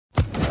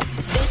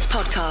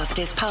podcast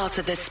is part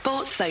of the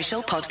Sports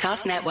Social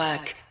Podcast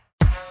Network.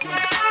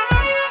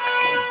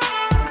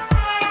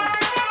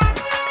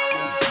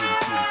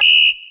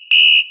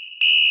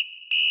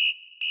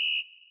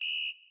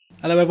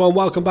 Hello everyone,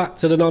 welcome back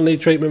to the non-league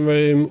treatment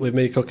room with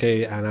me,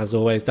 Cookie, and as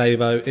always,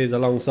 Davo is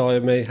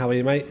alongside me. How are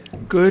you, mate?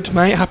 Good,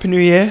 mate. Happy New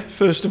Year,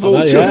 first of all, I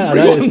know, to yeah,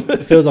 everyone.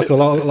 It feels like a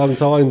long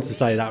time to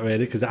say that,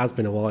 really, because it has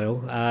been a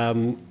while.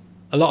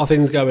 A lot of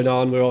things going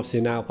on. We're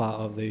obviously now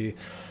part of the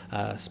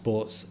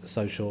Sports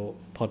Social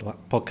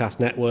Podcast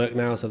Network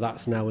now, so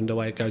that's now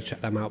underway. Go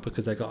check them out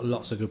because they've got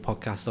lots of good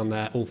podcasts on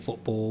there, all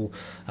football,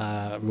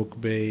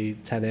 rugby,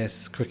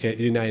 tennis, cricket,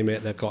 you name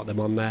it, they've got them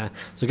on there.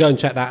 So go and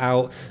check that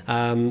out.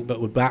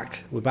 But we're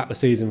back with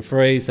season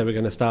 3, so we're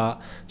going to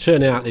start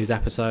churning out these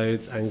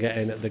episodes and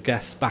getting the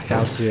guests back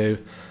out to you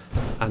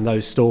and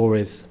those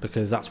stories,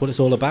 because that's what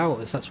it's all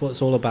about. That's what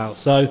it's all about.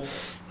 So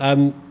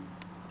I'm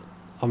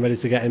ready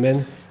to get him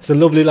in. It's a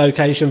lovely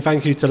location.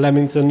 Thank you to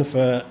Leamington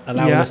for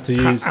allowing us to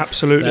use their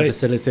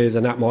facilities,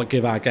 and that might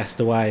give our guest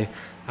away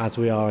as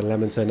we are in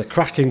Leamington. A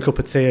cracking cup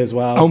of tea as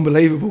well.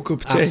 Unbelievable cup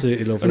of tea.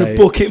 Absolutely lovely. And a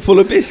bucket full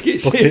of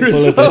biscuits here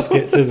as well.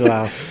 Biscuits as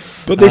well.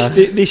 But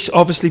this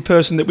obviously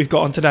person that we've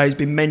got on today has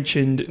been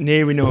mentioned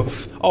near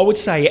enough, I would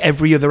say,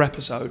 every other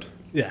episode.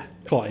 Yeah,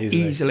 quite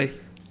easily.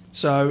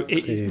 So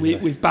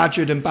we've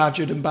badgered, and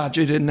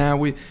now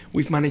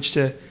we've managed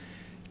to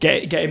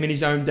get him in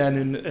his own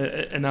den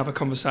and have a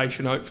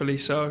conversation, hopefully.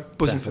 So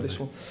buzzing for this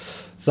one.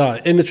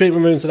 So in the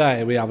treatment room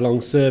today, we have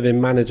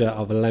long-serving manager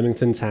of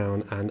Leamington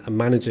Town and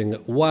managing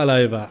well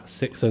over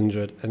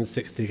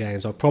 660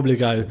 games. I'll probably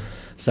go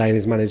saying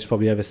he's managed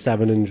probably over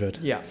 700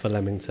 for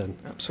Leamington.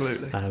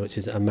 Absolutely. Which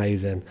is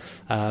amazing.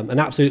 An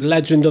absolute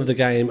legend of the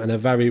game and a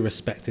very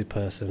respected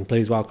person.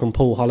 Please welcome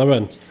Paul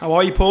Holleran. How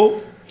are you,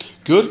 Paul?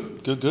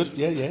 Good.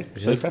 Yeah.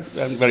 Super.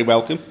 Very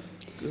welcome.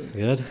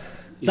 Good.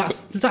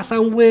 Does that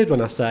sound weird when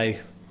I say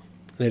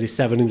nearly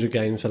 700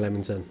 games for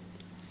Leamington?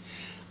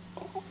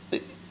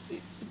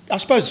 I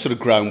suppose it's sort of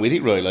grown with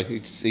it, really.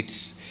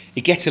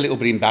 It gets a little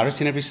bit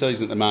embarrassing every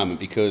season at the moment,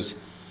 because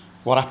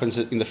what happens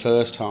in the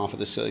first half of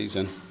the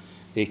season,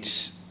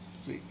 it's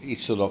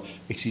his 12th,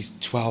 it's his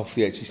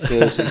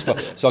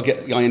 13th. So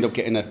I end up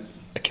getting a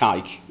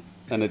cake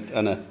and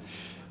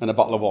a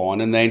bottle of wine,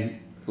 and then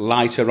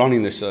later on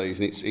in the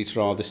season, it's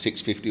rather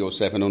 650 or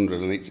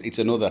 700, and it's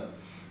another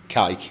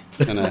cake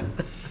and a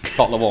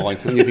bottle of wine,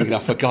 and you're thinking, oh,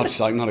 for God's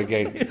sake, not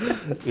again.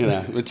 You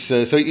know,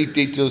 so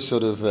it does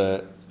sort of.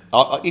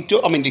 I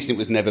mean, this thing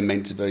was never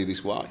meant to be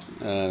this way.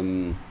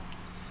 You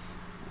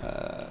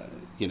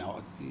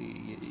know,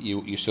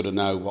 you sort of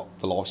know what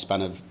the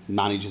lifespan of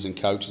managers and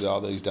coaches are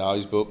these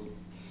days, but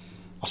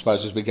I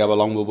suppose as we go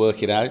along, we'll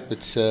work it out.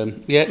 But I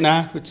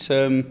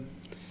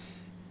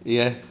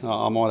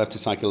might have to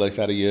take a leaf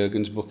out of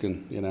Jurgen's book,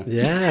 and you know,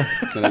 you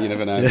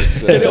never know.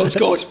 Get it on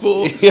Sky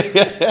Sports.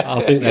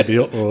 I think they'd be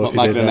up for not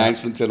making an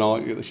announcement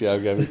tonight. Get the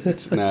show going.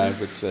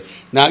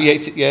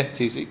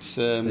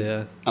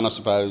 And I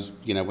suppose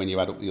when you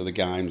add up the other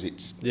games,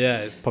 it's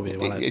probably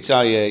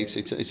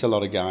it's a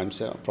lot of games.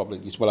 So probably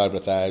it's well over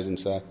 1,000.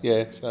 So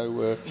but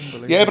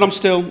I'm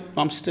still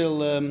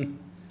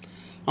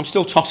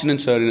tossing and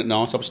turning at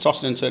night. I was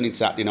tossing and turning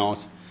Saturday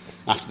night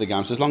after the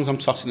game. So as long as I'm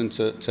tossing and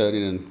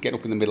turning and getting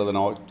up in the middle of the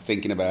night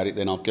thinking about it,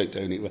 then I'll keep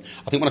doing it. I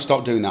think when I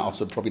start doing that, I'll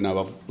probably know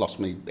I've lost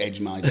my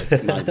edge, maybe.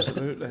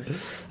 Absolutely.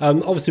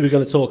 Obviously, we're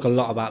going to talk a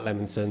lot about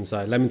Leamington.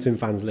 So Leamington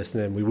fans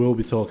listening, we will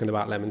be talking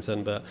about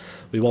Leamington, but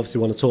we obviously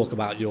want to talk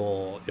about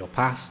your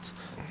past,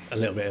 a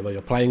little bit about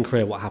your playing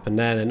career, what happened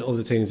then, and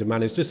other teams you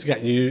managed, just to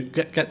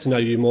get to know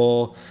you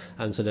more,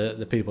 and so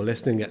the people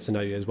listening get to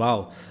know you as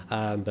well.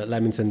 But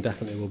Leamington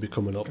definitely will be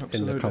coming up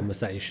in the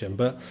conversation.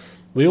 But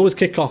we always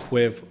kick off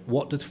with,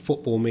 what does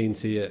football mean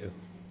to you?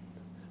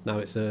 Now,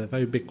 it's a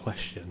very big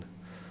question,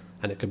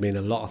 and it could mean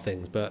a lot of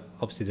things, but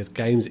obviously the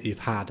games that you've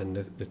had and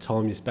the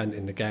time you spent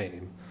in the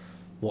game,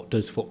 what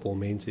does football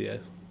mean to you?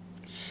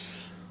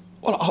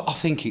 Well, I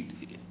think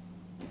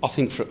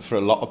for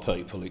a lot of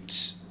people,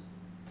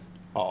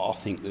 I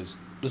think there's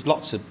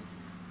lots of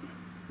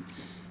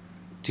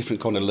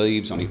different kind of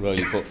leaves on it,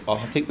 really. But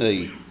I think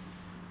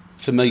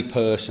for me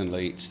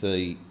personally, it's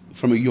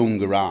from a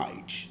younger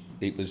age,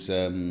 it was,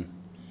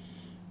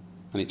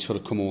 and it's sort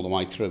of come all the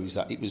way through. Is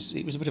that it was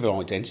a bit of an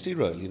identity,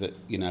 really. That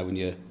when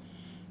you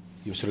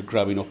were sort of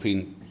growing up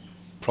in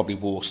probably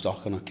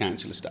Warstock on a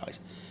council estate,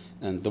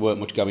 and there weren't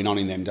much going on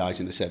in them days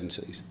in the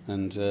 70s,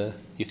 and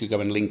you could go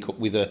and link up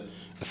with a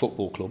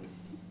football club,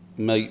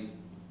 meet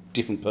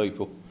different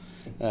people.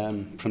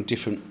 From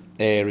different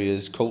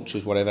areas,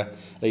 cultures, whatever,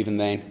 even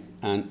then,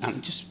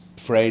 and just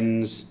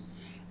friends,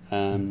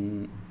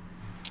 bit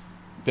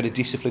of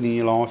discipline in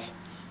your life,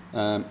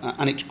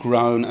 and it's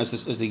grown as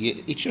the year.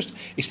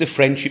 It's the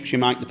friendships you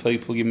make, the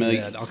people you meet.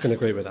 Yeah, I can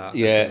agree with that.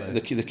 Yeah,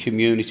 definitely. the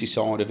community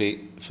side of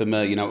it for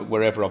me.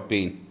 Wherever I've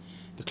been,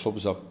 the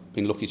clubs I've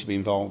been lucky to be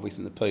involved with,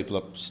 and the people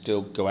I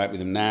still go out with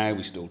them now.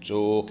 We still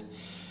talk.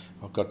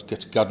 I've got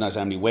God knows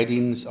how many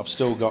weddings. I've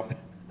still got.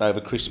 Over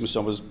Christmas,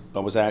 I was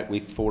out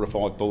with 4 or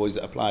 5 boys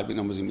that I played with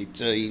when I was in my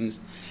teens,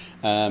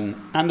 and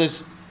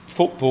there's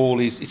football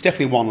it's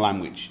definitely one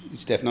language.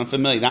 It's definitely, and for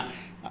me that,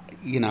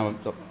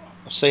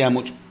 I see how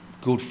much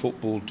good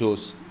football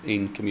does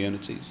in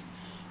communities,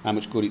 how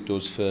much good it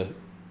does for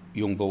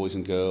young boys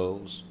and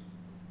girls.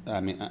 I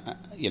mean,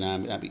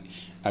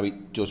 how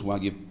it does. Well,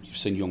 you've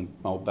seen young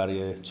old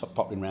Barry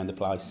popping around the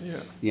place.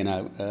 Yeah.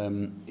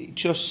 It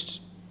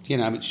just,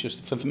 it's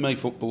just for me,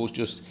 football's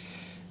just,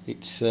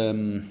 it's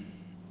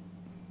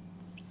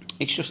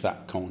just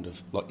that kind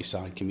of, like you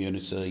say,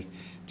 community,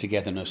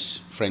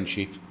 togetherness,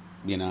 friendship,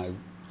 and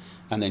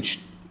then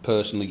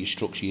personally you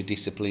structure your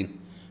discipline.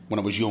 When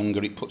I was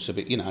younger, it puts a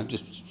bit,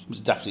 just as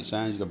daft as it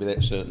sounds, you've got to be there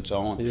at a certain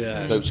time.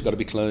 Yeah. Boots have got to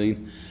be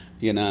clean.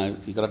 You've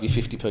got to have your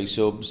 50p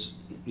subs.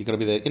 You've got to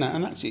be there,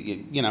 and that's it.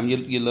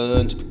 You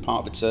learn to be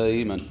part of a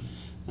team, and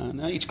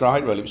it's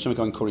great, really. It's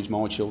something I encourage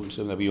my children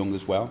to. They were young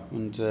as well.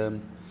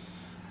 And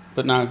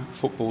but now,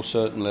 football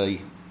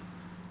certainly,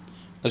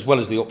 as well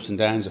as the ups and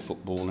downs of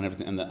football and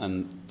everything,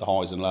 and the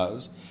highs and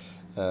lows,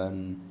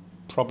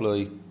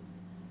 probably,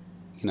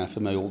 for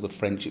me, all the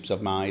friendships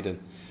I've made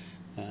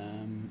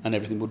and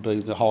everything would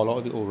be the highlight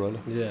of it all, really.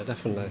 Yeah,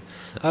 definitely.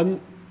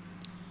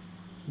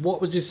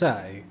 What would you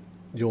say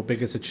your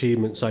biggest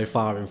achievement so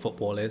far in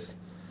football is?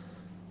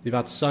 You've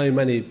had so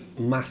many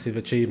massive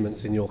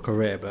achievements in your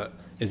career, but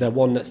is there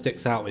one that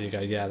sticks out where you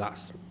go, yeah,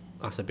 that's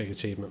a big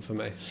achievement for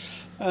me?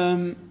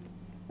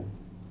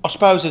 I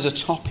suppose as a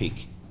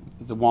topic,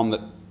 the one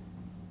that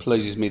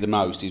pleases me the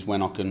most is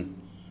when I can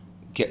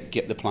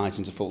get the players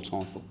into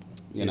full-time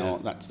football.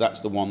 That's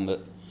the one that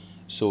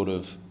sort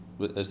of,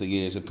 as the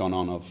years have gone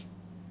on, I've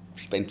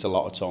spent a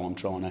lot of time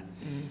trying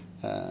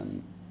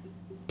to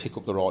pick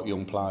up the right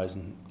young players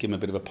and give them a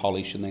bit of a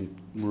polish, and then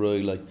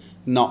really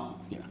not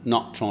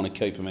trying to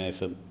keep them here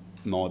for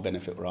my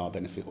benefit or our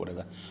benefit, or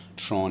whatever,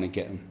 trying to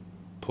get them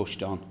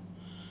pushed on.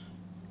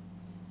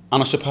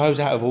 And I suppose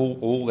out of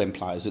all them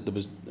players, that there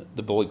was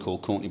the boy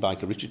called Courtney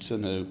Baker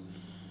Richardson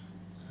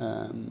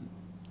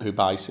who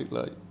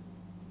basically,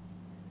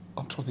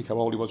 I'm trying to think how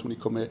old he was when he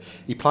come here.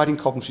 He played in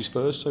Coventry's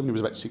first team when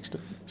he was about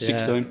 16.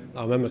 Yeah,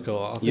 I remember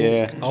Court.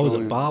 I was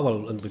at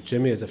Barwell and with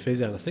Jimmy as a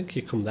physio, and I think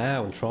he come there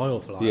on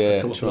trial for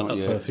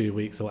for a few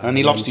weeks or whatever. And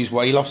he lost his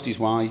way.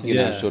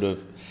 Sort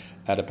of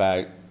at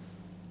about.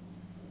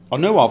 I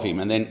knew of him,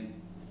 and then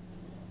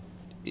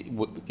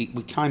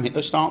we came here, at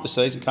the start of the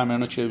season, came in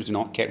on a Tuesday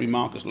night. Kettering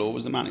Marcus Law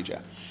was the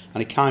manager,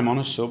 and he came on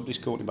as sub, this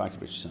Courtney Baker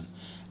Richardson.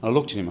 And I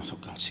looked at him, I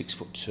thought, God,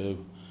 6'2",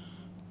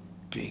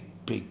 big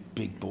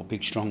boy,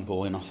 big strong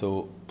boy, and I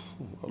thought,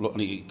 look,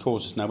 and he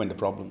caused us no end of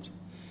problems.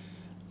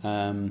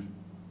 And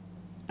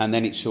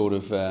then it sort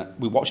of,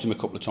 we watched him a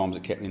couple of times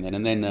at Kettering then,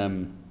 and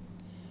then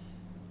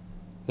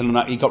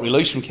he got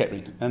released from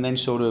Kettering, and then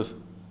sort of,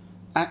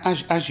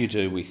 as you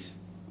do with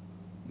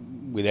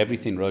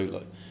everything,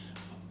 really,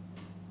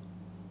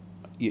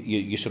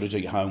 you sort of do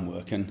your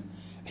homework, and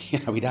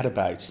he'd had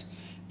about,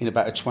 in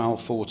about a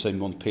 12, 14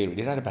 month period,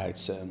 he'd had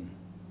about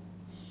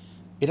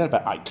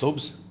 8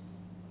 clubs,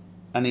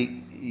 and it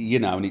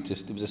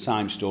was the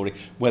same story.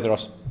 Whether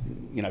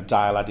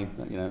Dale had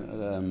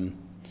him,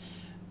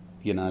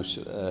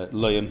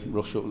 Liam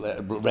Russell,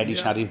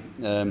 Reddish had him,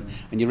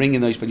 and you're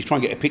ringing those, but you try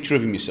and get a picture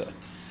of him, you see,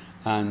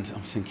 and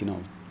I'm thinking,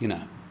 and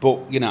I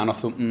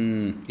thought,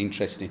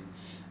 interesting,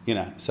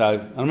 So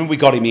I remember we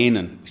got him in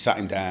and we sat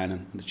him down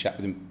and had a chat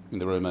with him in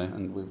the room,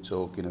 and we were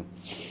talking,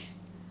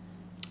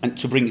 and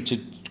to bring it to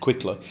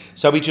quickly.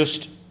 So I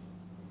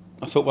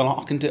thought, well,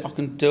 I can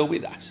deal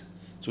with that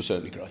to a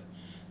certain degree.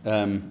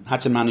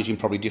 Had to manage him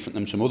probably different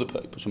than some other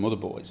people, some other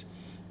boys,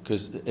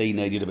 because he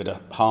needed a bit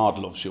of hard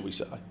love, shall we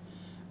say.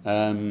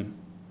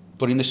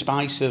 But in the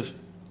space of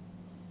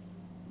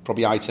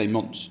probably 18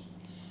 months,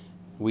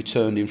 we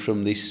turned him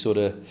from this sort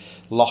of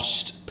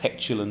lost,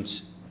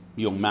 petulant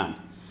young man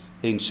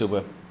into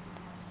a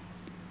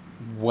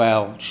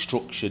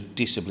well-structured,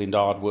 disciplined,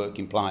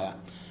 hard-working player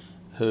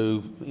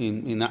who,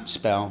 in that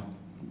spell,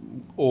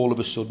 all of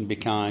a sudden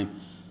became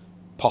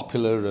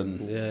popular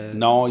and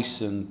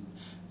nice, and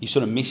you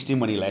sort of missed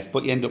him when he left,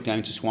 but he ended up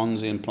going to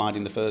Swansea and played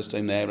in the first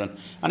team there, and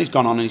he's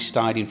gone on and he's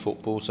stayed in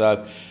football,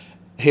 so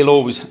he'll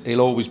always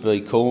be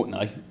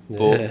Courtney,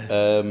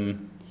 but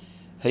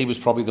he was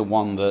probably the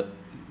one that,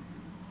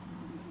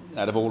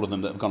 out of all of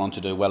them that have gone on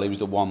to do well, he was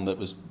the one that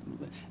was,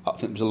 I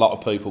think there was a lot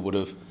of people would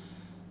have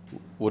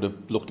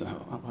looked at,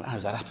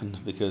 how's that happened?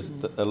 Because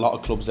a lot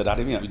of clubs that had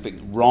him, he'd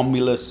been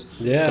Romulus,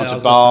 gone to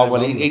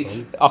Barwell. He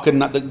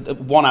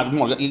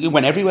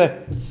went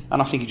everywhere,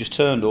 and I think he just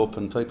turned up,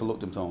 and people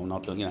looked at him,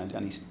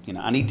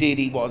 and he did.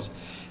 He was.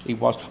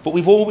 But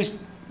we've always,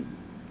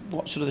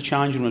 what sort of the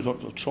changing rooms?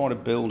 What try to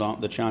build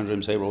up the changing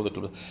rooms here, all the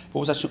clubs. But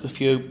was that sort of a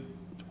few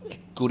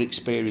good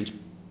experienced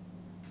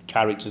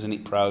characters in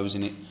it, pros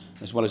in it,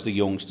 as well as the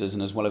youngsters,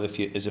 and as well as a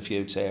few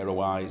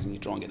tearaways, and you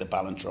try and get the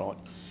balance right.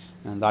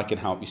 And they can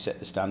help you set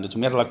the standards.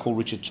 And we had a lad called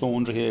Richard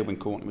Tawndry here when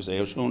Courtney was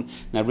here.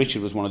 Now,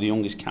 Richard was one of the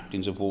youngest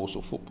captains of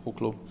Walsall Football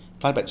Club.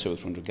 Played about 200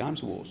 or 300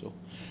 games at Walsall.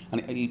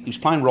 And he was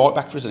playing right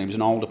back for us, and he was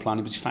an older player.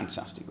 He was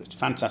fantastic, Richard.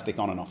 Fantastic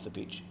on and off the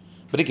pitch.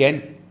 But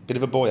again, bit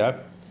of a boy-o.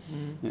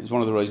 It was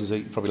one of the reasons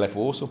he probably left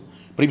Walsall.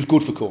 But he was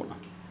good for Courtney.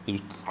 He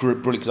was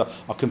brilliant because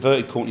I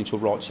converted Courtney into a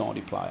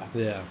right-sided player.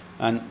 Yeah.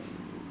 And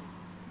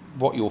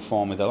what you'll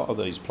find with a lot of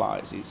these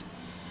players is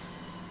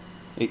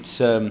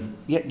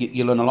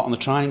you learn a lot on the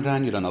training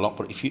ground, you learn a lot,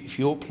 but if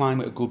you're playing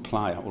with a good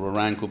player or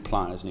around good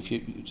players,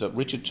 and so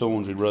Richard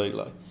Taundry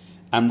really,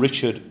 and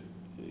Richard,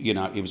 he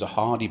was a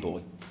hardy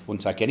boy,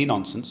 wouldn't take any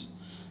nonsense.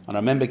 And I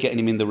remember getting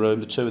him in the room,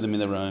 the two of them in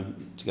the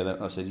room together.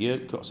 I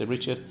said,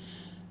 Richard,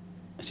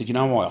 I said, you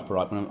know how I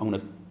operate? I'm going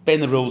to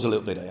bend the rules a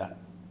little bit here.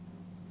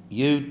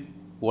 You,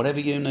 whatever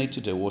you need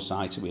to do or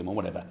say to him or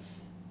whatever,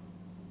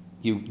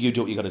 you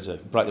do what you got to do,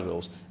 break the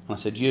rules. And I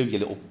said, you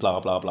little blah,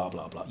 blah, blah,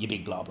 blah, blah, you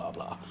big blah, blah,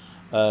 blah.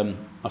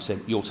 I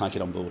said, you'll take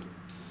it on board.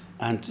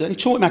 And he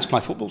taught him how to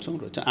play football,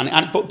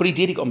 but he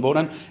did, he got on board.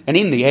 And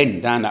in the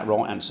end, down that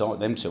right-hand side,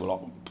 them two were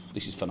like,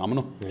 this is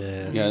phenomenal.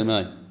 Yeah. You know what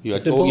I mean? You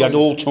had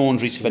all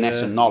Taundry's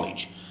finesse and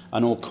knowledge,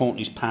 and all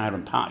Courtney's power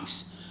and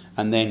pace.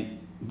 And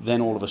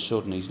then all of a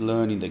sudden, he's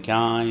learning the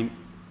game.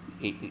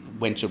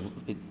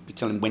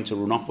 Tell him when to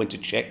run off, when to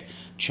check,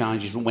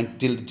 change his run, when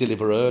to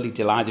deliver early,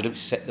 delay, they don't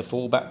set the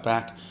fullback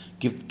back,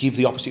 give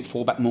the opposite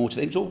fullback more to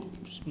them. It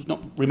was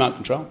not remote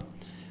control.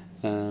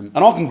 And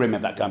I can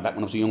remember that going back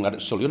when I was a young lad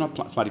at Sully. I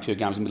played a few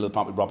games in the middle of the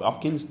park with Robert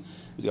Hopkins,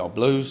 with the old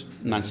Blues,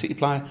 Man City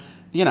player.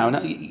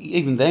 And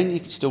even then you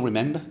can still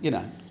remember,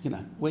 where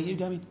are you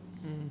going?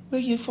 Where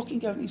are you fucking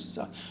going? He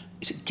said,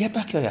 get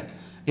back here.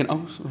 Right,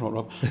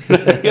 Rob.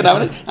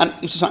 And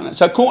it's just like,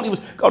 so Courtney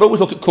I'd always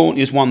look at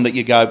Courtney as one that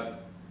you go,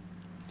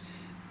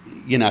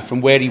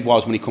 from where he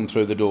was when he come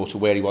through the door to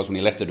where he was when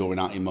he left the door in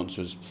 18 months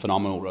was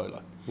phenomenal,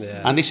 really.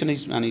 Yeah. And listen,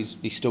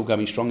 he's still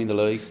going strong in the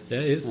league.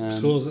 Yeah, he is.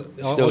 Scores.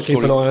 I'll keep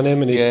an eye on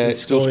him, and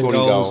he's still scoring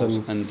goals.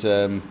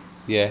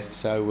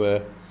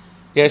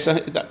 So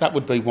that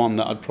would be one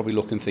that I'd probably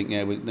look and think,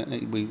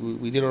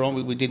 we did all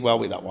right, we did well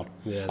with that one.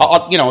 Yeah.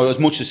 As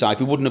much to say, if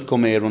we wouldn't have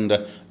come here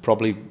under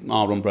probably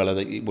our umbrella,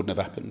 that it wouldn't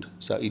have happened.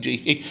 So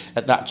he,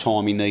 at that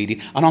time he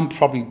needed, and I'm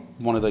probably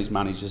one of those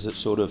managers that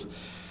sort of,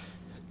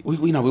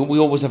 we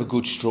always have a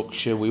good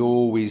structure. We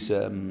always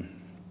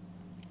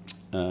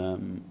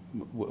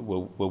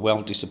we're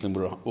well disciplined.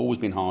 We've always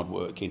been hard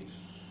working,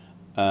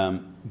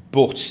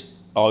 but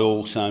I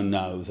also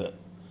know that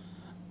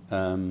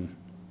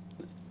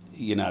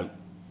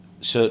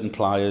certain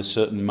players,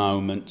 certain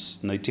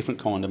moments, need different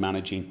kind of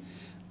managing,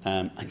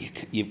 and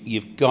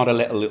you've got to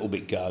let a little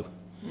bit go.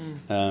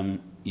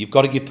 You've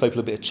got to give people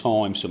a bit of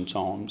time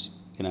sometimes,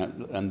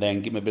 and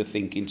then give them a bit of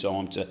thinking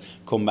time to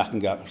come back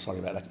and go, sorry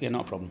about that, yeah,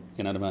 not a problem,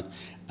 you know what I mean?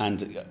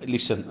 And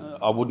listen,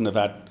 I wouldn't have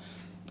had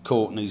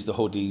Courtneys, the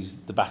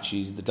Hoodies, the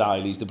Batches, the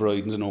Dailies, the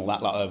Breedens and all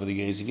that over the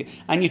years.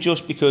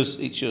 Because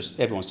it's just,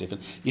 everyone's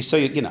different. You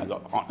see,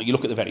 you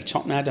look at the very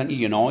top now, don't you?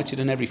 United,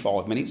 and every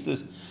 5 minutes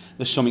there's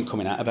something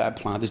coming out about a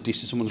player, there's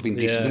distance, someone's been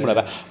disciplined,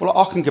 whatever. Well,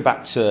 I can go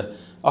back to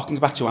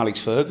Alex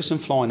Ferguson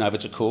flying over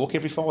to Cork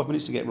every 5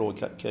 minutes to get Roy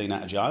Keane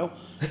out of jail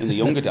in the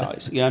younger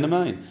days. You know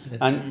what I mean?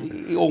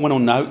 And it all went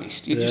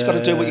unnoticed. You just got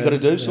to do what you got to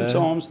do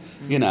sometimes.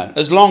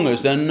 As long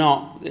as they're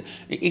not.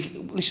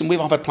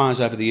 I've had players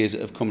over the years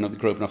that have come in the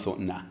group and I've thought,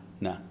 nah,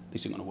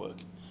 this isn't going to work.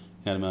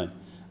 You know what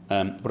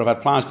I mean? But I've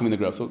had players come in the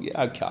group. I thought,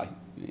 yeah, okay.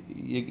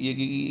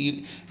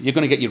 You're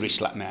going to get your wrist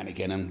slapped now and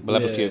again, and we'll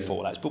have a few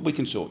fallouts, but we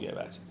can sort you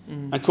out.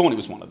 And Courtney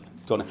was one of them.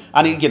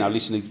 And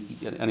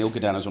he'll go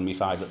down as one of my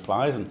favourite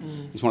players,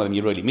 and he's one of them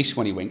you really miss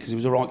when he went because he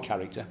was a right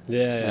character.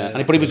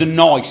 But he was a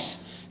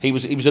nice. He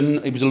was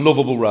a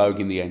lovable rogue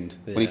in the end.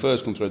 When he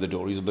first come through the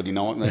door, he's a bloody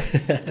nightmare.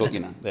 But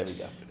there we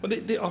go. Well,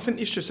 I think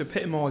this just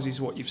epitomises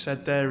what you've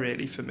said there,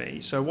 really, for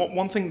me. So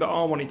one thing that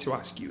I wanted to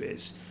ask you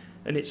is,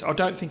 and I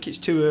don't think it's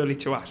too early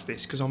to ask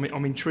this because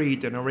I'm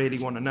intrigued and I really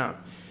want to know.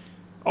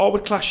 I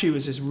would class you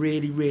as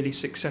really, really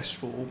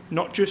successful,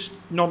 not just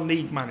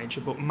non-league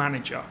manager, but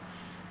manager.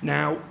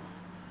 Now,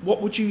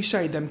 what would you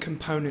say them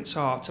components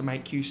are to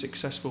make you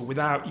successful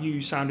without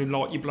you sounding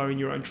like you're blowing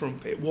your own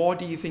trumpet? Why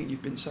do you think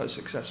you've been so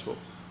successful?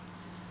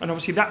 And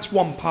obviously that's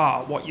one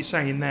part, what you're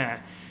saying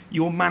there.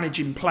 You're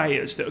managing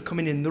players that are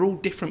coming in, they're all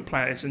different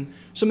players, and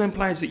some of them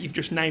players that you've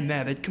just named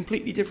there, they're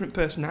completely different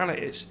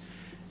personalities.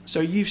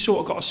 So you've sort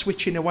of got to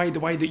switch in a way the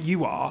way that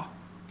you are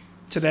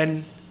to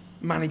then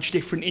manage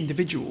different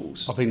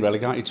individuals. I've been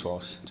relegated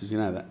twice. Did you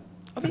know that?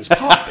 I think it's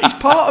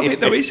part of it,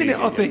 though, isn't it?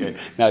 I think. Okay.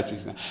 No, it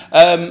isn't.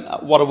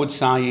 What I would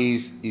say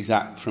is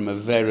that from a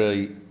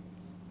very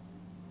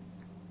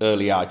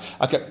early age,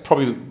 I get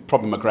probably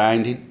my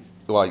grounding.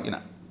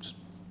 Just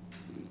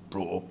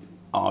brought up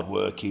hard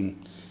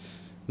working.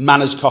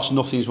 Manners cost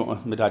nothing is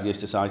what my dad used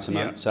to say to me.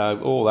 Yeah. So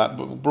all that,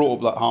 brought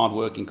up that hard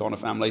working kind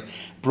of family.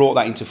 Brought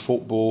that into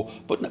football,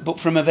 but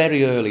from a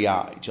very early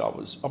age, I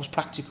was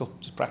practical,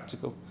 just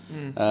practical.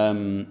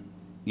 And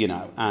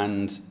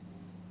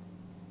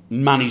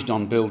managed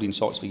on building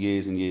sites for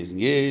years and years and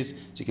years. So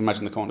you can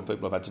imagine the kind of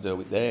people I've had to deal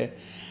with there.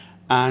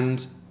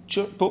 But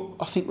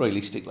I think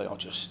realistically,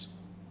 it's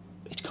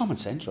common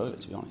sense, really,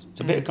 to be honest. It's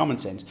a bit of common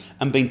sense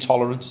and being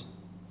tolerant,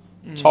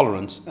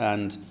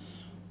 and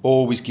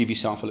always give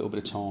yourself a little bit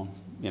of time.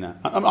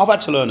 I've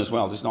had to learn as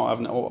well. I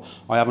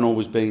haven't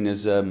always been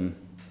as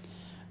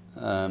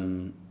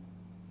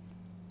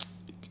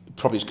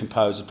probably as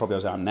composed as probably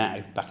as I am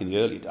now, back in the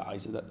earlier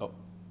days.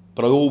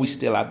 But I always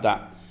still had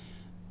that.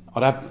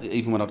 I'd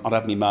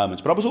have my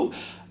moments, but I was all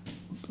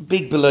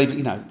big believer.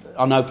 You know,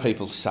 I know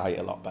people say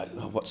a lot about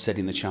what's said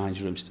in the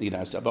change rooms, you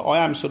know. But I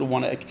am sort of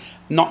one.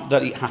 Not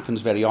that it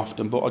happens very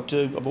often, but I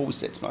do. I've always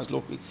said to myself,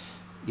 look, you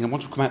know,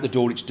 once we come out the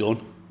door, it's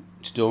done.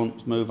 It's done.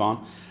 Let's move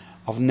on.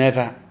 I've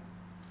never,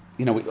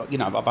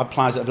 I've had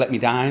players that have let me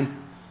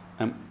down,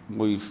 and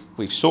we've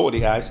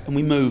sorted it out, and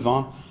we move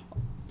on.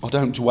 I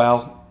don't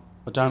dwell,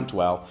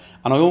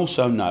 and I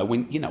also know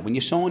when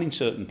you're signing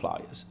certain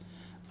players.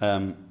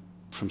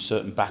 From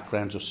certain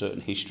backgrounds or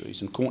certain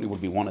histories, and Courtney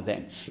would be one of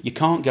them. You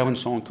can't go and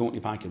sign Courtney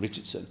Baker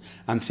Richardson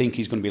and think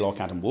he's going to be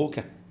like Adam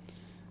Walker,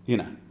 you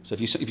know. So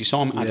if you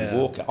sign Adam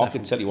Walker, I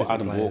could tell you what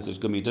Adam Walker's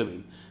going to be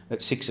doing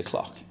at 6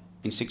 o'clock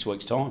in 6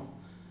 weeks' time.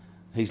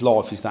 His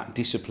life is that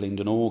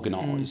disciplined and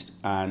organised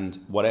and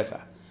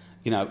whatever.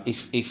 You know,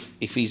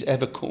 if he's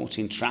ever caught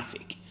in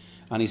traffic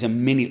and he's a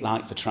minute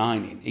late for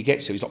training, he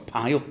gets there. He's not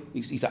pale.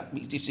 He's that.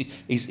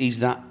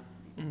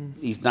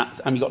 He's that,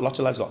 and you've got lots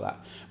of lads like that.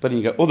 But then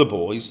you got other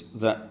boys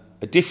that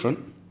are different,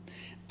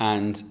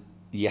 and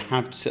you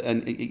have to,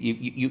 and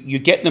you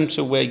get them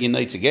to where you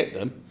need to get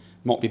them.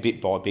 Might be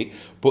bit by bit,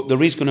 but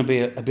there is going to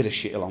be a bit of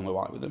shit along the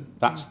way with them.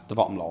 That's the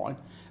bottom line,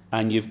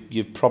 and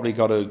you've probably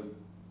got to,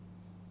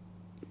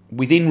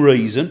 within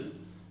reason,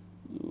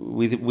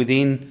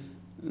 within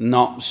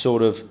not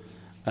sort of.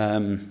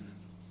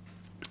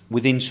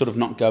 Within sort of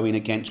not going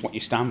against what you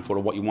stand for or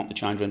what you want the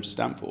change room to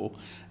stand for,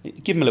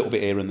 give them a little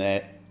bit here and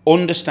there.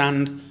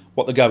 Understand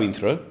what they're going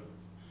through.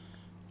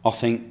 I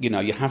think, you know,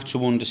 you have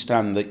to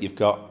understand that you've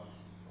got...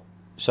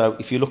 So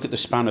if you look at the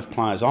span of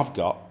players I've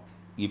got,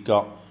 you've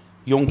got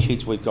young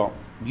kids, we've got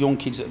young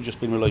kids that have just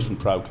been released from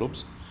pro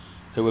clubs,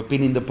 who have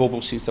been in the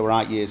bubble since they were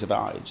 8 years of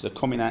age. They're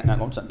coming out now,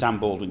 like Dan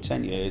Baldwin,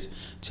 10 years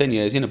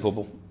in a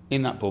bubble,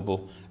 in that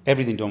bubble,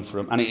 everything done for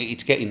them. And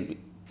it's getting...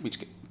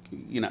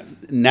 You know,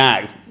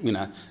 now, you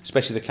know,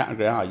 especially the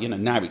category A, you know,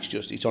 now it's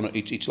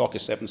like a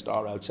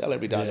 7-star hotel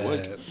every day of the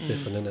week. Yeah, it's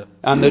different, isn't it?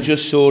 And they're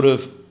just sort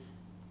of,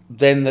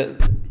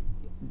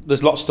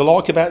 there's lots to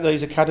like about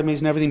these academies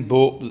and everything,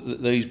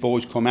 but these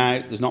boys come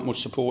out, there's not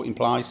much support in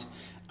place,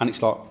 and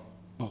it's like,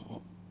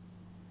 what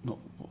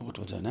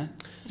do I do now?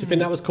 Do you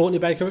think that was Courtney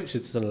Baker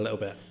Richardson a little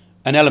bit?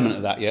 An element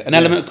of that, yeah. An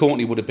element of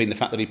Courtney would have been the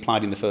fact that he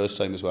played in the first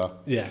team as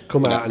well. Yeah,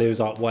 out and he was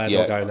like, where do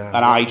I go now?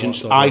 And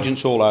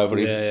agents all over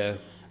him. Yeah.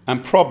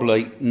 And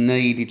probably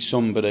needed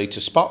somebody to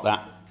spot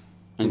that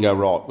and go,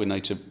 right, we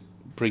need to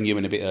bring you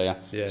in a bit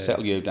here,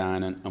 settle you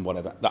down and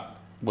whatever. That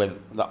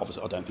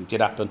obviously I don't think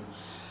did happen.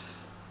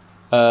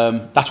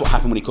 That's what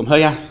happened when he come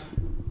here.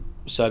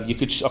 So you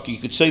could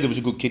see there was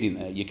a good kid in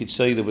there. You could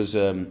see there was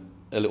a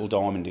little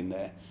diamond in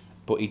there,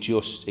 but he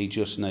just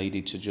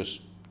needed to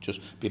just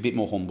be a bit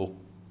more humble,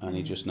 and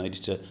he just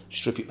needed to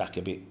strip it back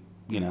a bit,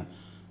 you know.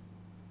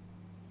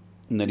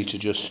 Needed to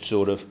just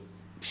sort of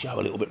show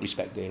a little bit of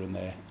respect there and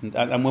there.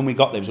 And when we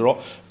got there, it was all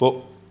right. But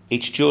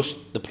it's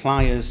just the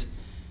players.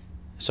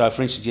 So,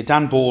 for instance, your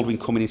Dan Baldwin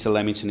coming into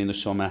Leamington in the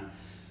summer,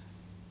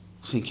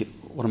 thinking,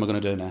 what am I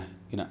going to do now?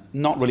 You know,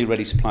 not really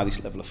ready to play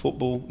this level of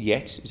football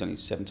yet. He's only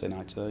 17,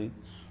 18.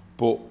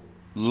 But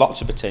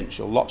lots of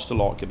potential, lots to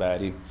like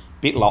about him.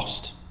 Bit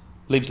lost,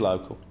 lives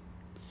local.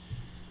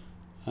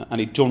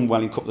 And he'd done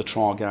well in a couple of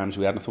trial games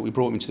we had. And I thought we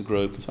brought him into the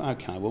group. I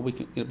thought, okay, well, we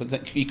can,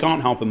 but you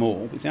can't help them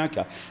all. We think,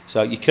 okay.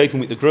 So you keep him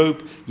with the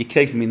group, you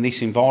keep him in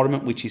this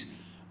environment, which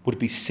would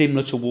be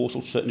similar to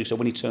Walsall, certainly. So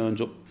when he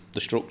turns up,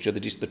 the structure, the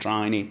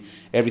training,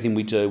 everything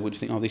we do, we'd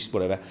think, this,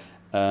 whatever.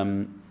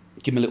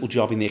 Give him a little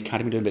job in the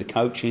academy, doing a bit of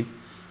coaching.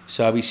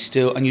 So he's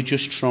still, and you're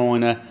just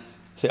trying to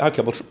think,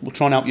 okay, we'll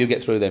try and help you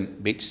get through them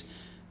bits.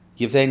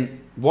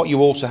 What you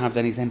also have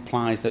then is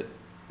players that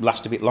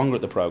last a bit longer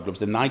at the pro clubs,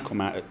 then they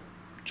come out at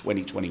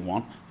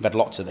 2021. We've had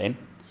lots of them.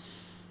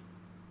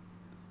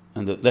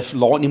 And they're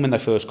lightning when they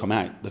first come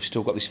out. They've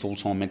still got this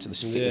full-time mental,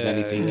 this fit as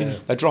anything. Yeah.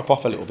 They drop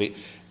off a little bit.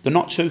 They're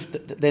not too...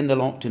 Then they're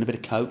like doing a bit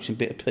of coaching, a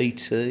bit of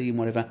PT and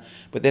whatever.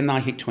 But then they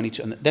hit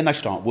 22 and then they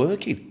start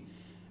working.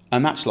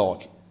 And that's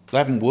like... They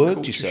haven't worked,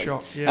 culture you see.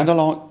 Shock, yeah. And they're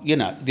like, you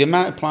know, the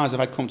amount of players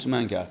I've had come to me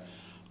and go,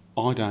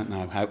 I don't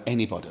know how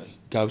anybody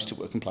goes to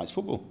work and plays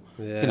football.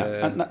 Yeah, you know,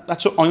 and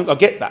that's I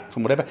get that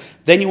from whatever.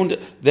 Then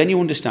you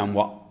understand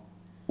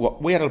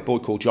what we had a boy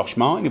called Josh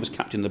Martin. He was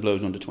captain of the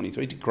Blues under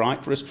 23. Did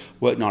great for us.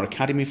 Worked in our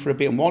academy for a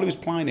bit. And while he was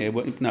playing here,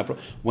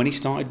 when he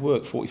started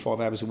work, 45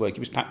 hours a week, he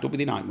was packed up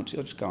within 8 months.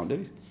 I just can't do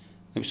it.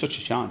 It was such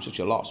a shame, such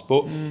a loss.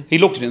 But he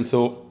looked at it and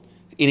thought,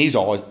 in his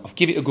eyes, I've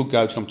given it a good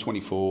go till I'm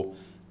 24.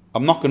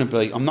 I'm not going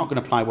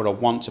to play where I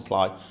want to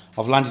play.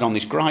 I've landed on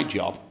this great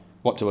job.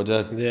 What do I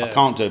do? Yeah. I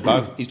can't do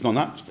both. He's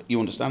gone, you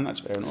understand,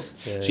 that's fair enough.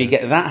 Yeah, so you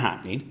get that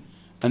happening,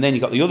 and then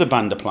you've got the other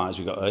band of players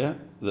we've got here,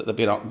 that they've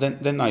been on,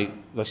 then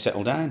they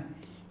settle down,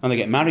 and they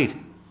get married.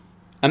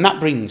 And that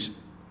brings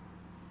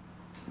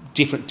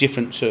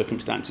different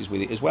circumstances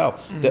with it as well,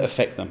 that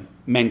affect them,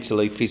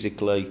 mentally,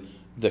 physically,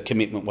 the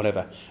commitment,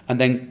 whatever.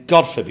 And then,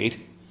 God forbid,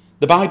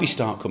 the babies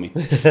start coming,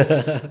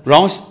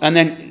 right? And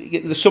then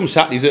there's some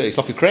Saturdays it's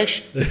like a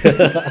creche,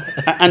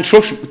 and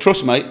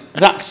trust me,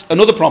 that's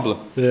another problem.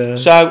 Yeah.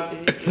 So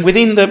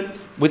within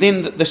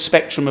the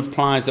spectrum of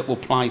players that will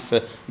play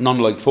for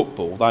non-league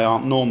football, they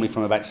are normally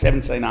from about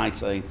 17,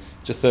 18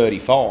 to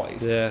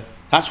 35. Yeah.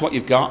 That's what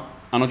you've got,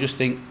 and I just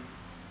think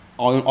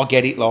I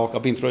get it. Like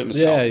I've been through it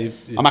myself. Yeah,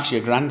 you've I'm actually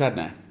a granddad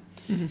now,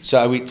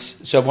 so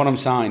what I'm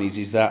saying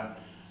is that,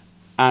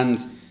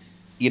 and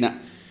you know,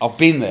 I've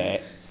been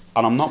there.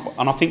 And I'm not,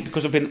 and I think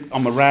because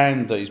I'm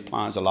around these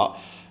players a lot,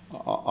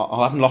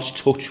 I haven't lost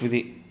touch with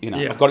it. You know,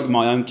 Yeah. I've got it with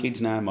my own kids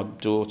now, my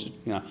daughter,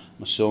 you know,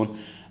 my son.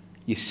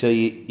 You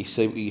see it,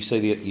 you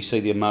see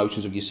the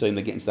emotions of you seeing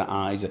them getting to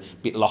that age, a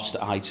bit lost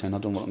at 18. I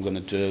don't know what I'm going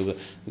to do. I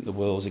think the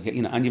world's again,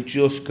 you know, and you've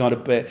just got to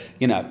bear,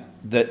 you know,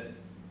 that,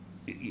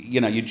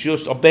 you know,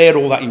 I bear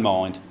all that in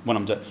mind when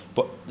I'm doing,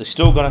 but they've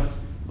still,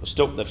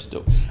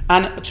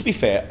 and to be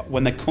fair,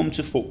 when they come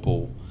to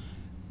football.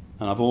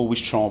 And I've always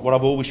tried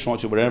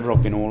to, wherever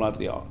I've been all over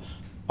the art,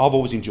 I've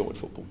always enjoyed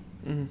football.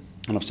 Mm-hmm.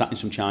 And I've sat in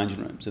some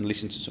changing rooms and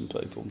listened to some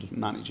people, some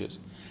managers,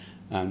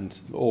 and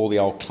all the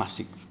old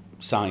classic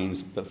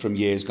sayings from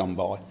years gone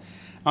by.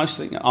 I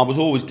was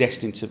always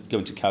destined to go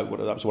into coach.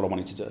 That was what I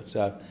wanted to do.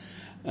 So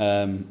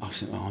I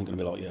said, I'm going to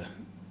be like you. I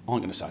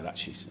ain't going to say that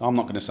shit. I'm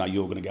not going to say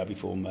you're going to go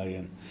before me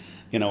and,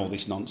 you know, all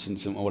this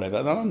nonsense and whatever.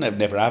 And I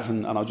never have.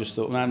 And I just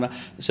thought, no.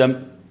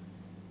 So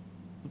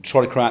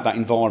try to create that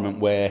environment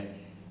where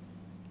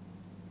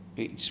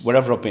it's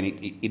wherever I've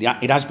been,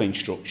 it has been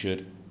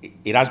structured,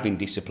 it has been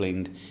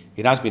disciplined,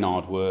 it has been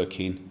hard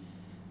working.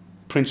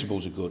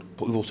 Principles are good,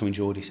 but we've also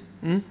enjoyed it.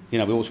 You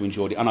know, we also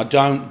enjoyed it, and I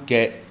don't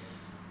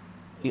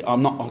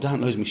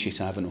lose my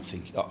shit over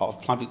nothing.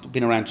 I've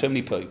been around too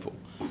many people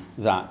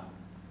that,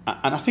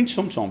 and I think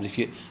sometimes if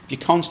you're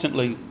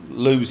constantly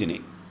losing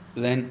it,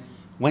 then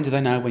when do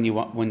they know when you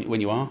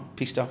are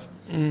pissed off?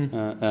 You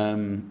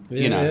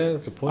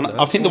know, good point. And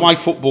I think the way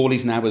football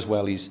is now as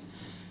well is,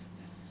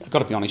 I've got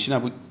to be honest, you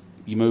know,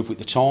 you move with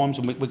the times,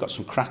 and we've got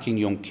some cracking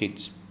young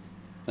kids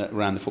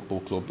around the football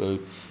club who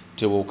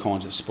do all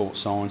kinds of sports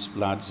science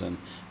lads, and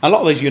a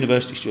lot of these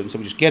university students, so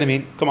we just get them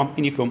in, come on,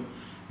 in you come,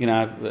 you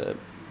know,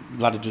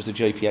 lad who does the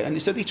GPA, and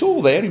it's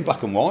all there in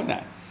black and white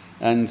now,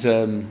 and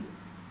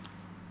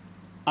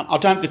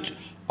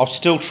I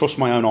still trust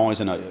my own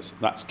eyes and ears.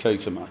 That's key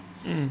for me.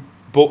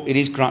 But it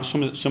is great.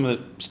 Some of the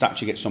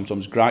stats you get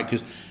sometimes great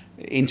because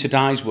in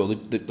today's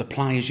world, the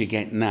players you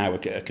get now are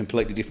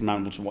completely different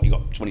animals to what you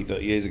got 20,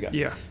 30 years ago.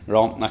 Yeah.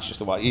 Right? And that's just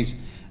the way it is.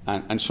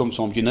 And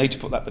sometimes you need to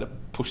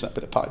push that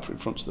bit of paper in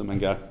front of them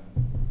and go,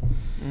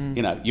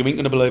 you know, you ain't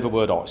going to believe a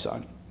word I say.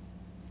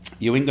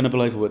 You ain't going to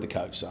believe a word the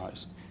coach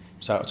says.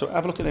 So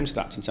have a look at them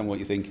stats and tell me what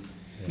you think.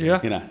 Yeah.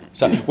 You know.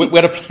 So we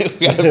had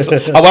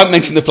I won't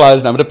mention the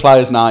player's name, but a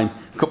player's name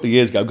a couple of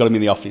years ago, got him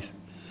in the office.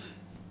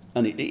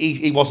 And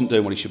he wasn't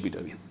doing what he should be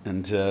doing.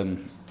 And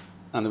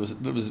there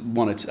was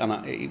one,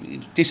 and it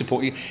was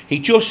disappointing. He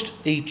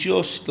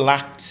just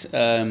lacked.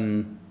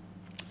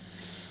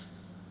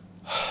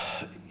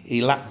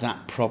 He lacked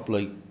that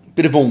probably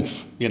bit of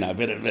oomph, you know,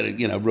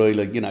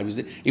 really, you know,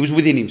 he was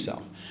within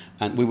himself,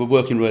 and we were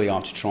working really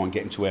hard to try and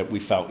get him to where we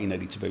felt he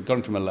needed to be. Got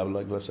him from a lower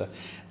league,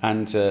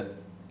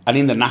 and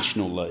in the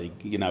National League,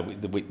 you know,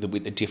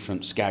 with the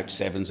different Scout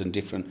Sevens and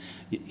different,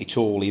 it's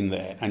all in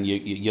there, and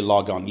you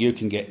log on, you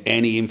can get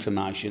any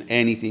information,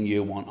 anything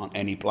you want on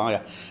any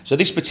player. So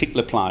this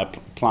particular player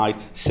played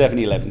 7,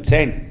 11,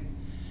 10,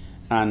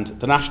 and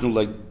the National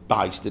League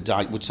base, the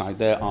date would say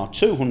there are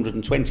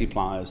 220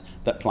 players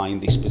that play in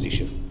this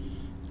position,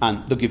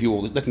 and they can give you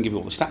all the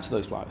stats of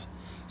those players.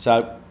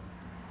 So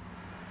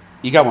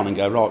you go on and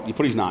go, right, you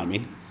put his name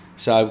in.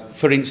 So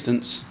for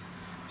instance,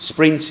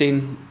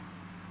 sprinting,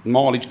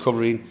 mileage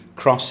covering,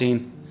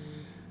 crossing,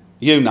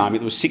 you name it,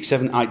 there was 6,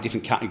 7, 8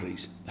 different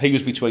categories. He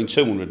was between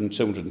 200 and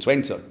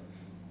 220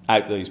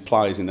 out these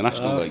players in the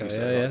National League.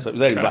 So it was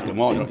there in black and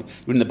white. Right?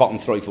 You're in the bottom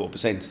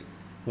 3-4%.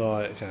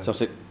 Right, okay. So I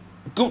said,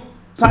 good,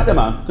 take them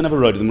home, can have a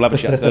road with them, we'll have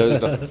a chat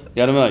Thursday.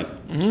 You know what I mean?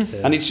 Mm-hmm.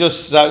 Yeah. And it's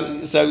just,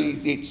 so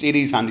it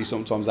is handy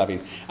sometimes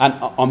having, and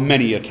on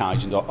many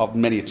occasions,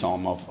 many a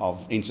time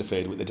I've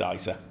interfered with the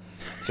data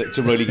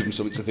to really give them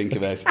something to think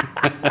about.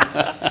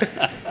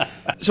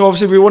 So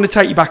obviously we want to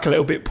take you back a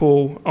little bit,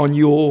 Paul, on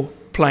your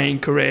playing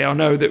career. I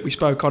know that we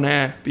spoke on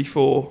air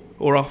before,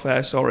 or off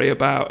air, sorry,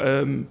 about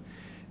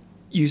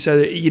you said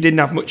that you didn't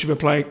have much of a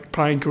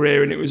playing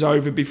career and it was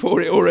over before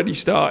it already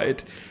started.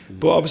 Mm-hmm.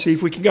 But obviously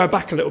if we can go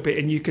back a little bit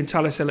and you can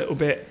tell us a little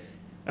bit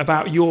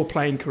about your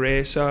playing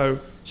career. So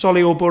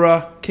Solihull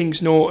Borough,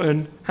 Kings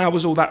Norton, how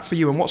was all that for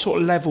you, and what sort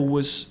of level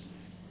was,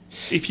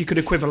 if you could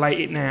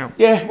equivalate it now?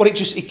 Yeah, well,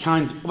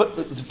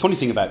 the funny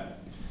thing about,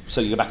 so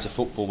you go back to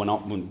football, when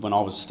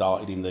I was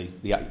started in the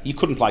you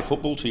couldn't play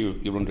football till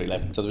you were under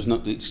 11. So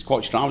it's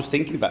quite strange. I was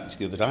thinking about this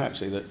the other day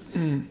actually, that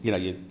you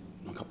know,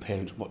 I've got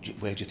parents,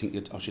 where do you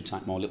think I should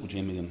take my little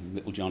Jimmy and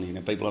little Johnny,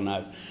 and people I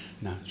know,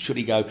 you know, should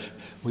he go?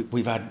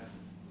 We've had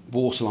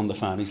Walsall on the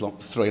phone. He's like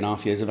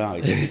 3.5 years of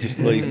age. Just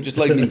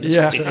leave him in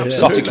Yeah,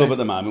 Totty Club at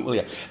the moment, will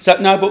you? So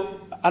no,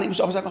 but and it was.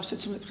 I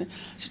said something.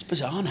 It's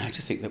bizarre now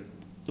to think that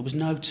there was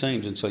no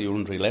teams until you were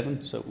under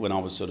 11. So when I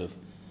was sort of,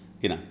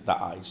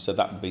 that age. So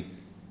that would be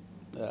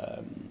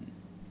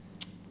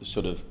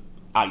sort of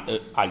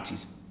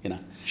 80s.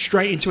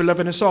 Straight into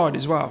 11-a-side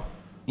as well.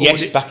 Or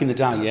Yes, back in the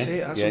day. That's yeah,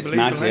 it, that's yeah, it's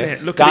unbelievable, mad. Yeah, isn't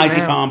it? Look at it Daisy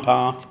now. Farm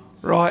Park.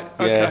 Right.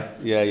 Okay.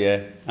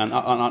 Yeah.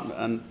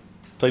 And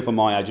people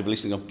my age will be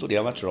listening. Oh, bloody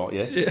hell, that's right.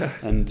 Yeah. Yeah.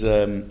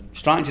 And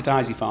straight into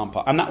Daisy Farm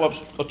Park, and that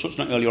was I touched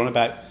on it earlier on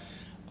about.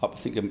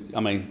 I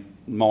mean,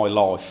 my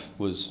life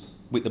was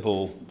with the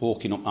ball,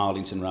 walking up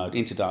Arlington Road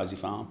into Daisy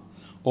Farm,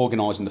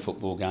 organising the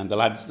football game. The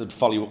lads would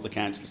follow you up the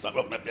counts and stuff.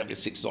 There'd be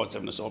 6-a-side,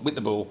 7-a-side with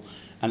the ball,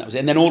 and that was it.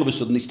 And then all of a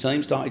sudden, this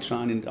team started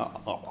training. I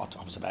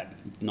was about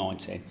 9,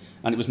 10,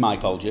 and it was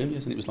Maypole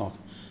Juniors, and it was like,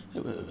 who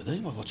are they?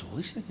 What's all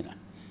this thing? It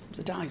was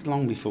a day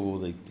long before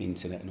the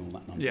internet and all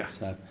that nonsense. Yeah.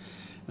 So,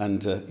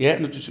 and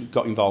I just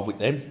got involved with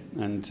them,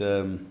 and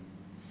there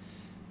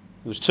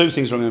was 2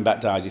 things I remember about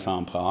Daisy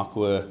Farm Park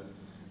were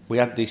we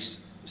had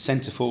this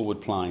centre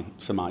forward playing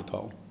for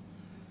Maypole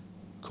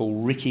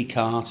called Ricky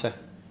Carter. Do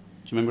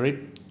you remember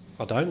him?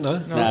 I don't know.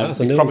 No, That's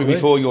a new probably one to me.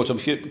 before your time.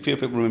 Few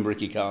people remember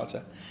Ricky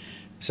Carter.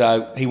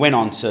 So he went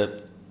on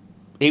to.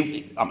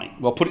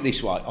 Well, put it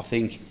this way. I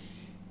think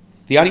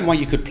the only way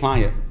you could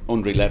play at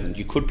under 11s,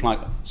 you could play.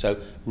 So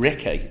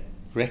Ricky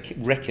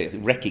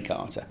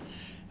Carter,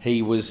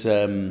 he was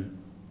a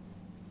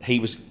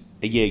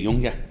year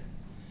younger.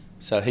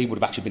 So he would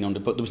have actually been under,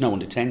 but there was no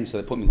under 10,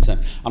 so they put him in the 10.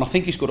 And I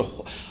think he scored,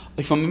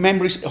 if I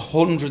remember, it's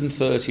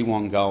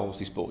 131 goals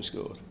this boy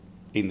scored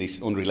in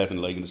this under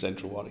 11 league in the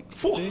Central Warwick.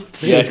 What?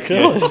 Jesus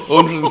Christ.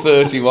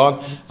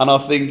 131. And I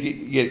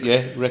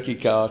think, Ricky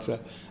Carter.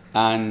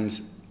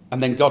 And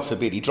then, God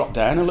forbid, he dropped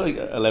down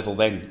a level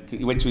then.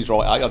 He went to his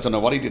right eye. I don't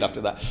know what he did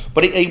after that.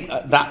 But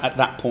at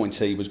that point,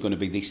 he was going to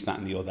be this, that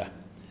and the other.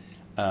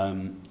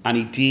 And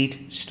he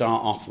did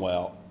start off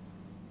well.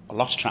 I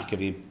lost track of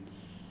him.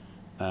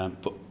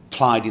 But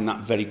played in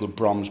that very good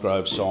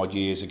Bromsgrove side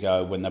years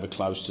ago when they were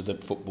close to the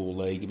Football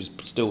League. He was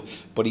still,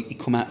 but he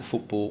come out of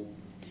football.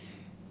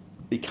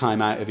 He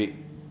came out of it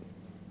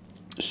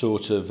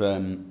sort of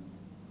late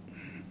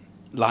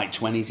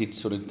 20s. He'd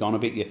sort of gone a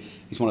bit.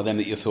 He's one of them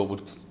that you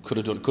thought could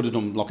have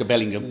done like a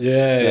Bellingham.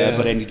 Yeah.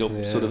 But ended up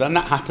sort of, and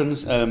that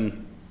happens.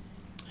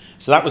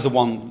 So that was the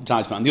one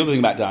Daisy Farm. The other thing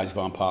about Daisy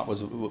Farm Park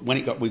was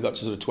when we got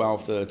to sort of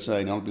 12,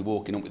 13, I'd be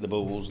walking up with the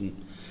balls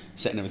and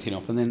setting everything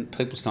up, and then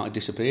people started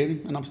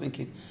disappearing, and I'm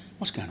thinking,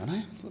 what's going on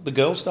here? The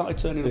girls started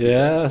turning up.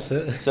 Yeah, that's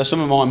it. So some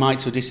of my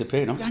mates were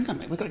disappearing. I'm going, hang on,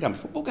 mate, we've got a game of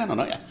football going on,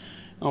 haven't you?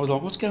 I was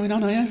like, what's going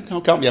on here?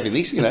 Can't be having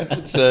this,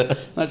 It's,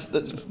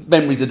 that's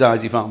memories of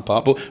Daisy Farm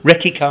Park. But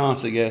Ricky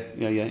Carter, yeah.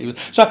 It was,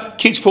 so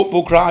kids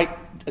football, great.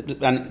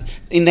 And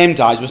in them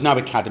days, there was no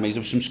academies.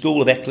 There was some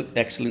school of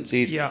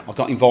excellencies. Yeah. I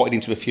got invited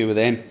into a few of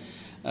them.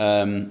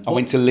 I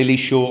went to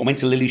Lillyshaw. I went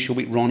to Lillyshaw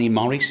with Ronnie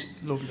Morris.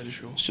 Love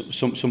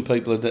Lillyshaw. Some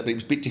people, it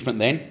was a bit different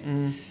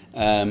then.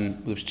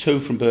 There was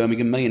 2 from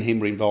Birmingham. Me and him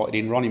were invited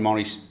in. Ronnie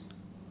Morris,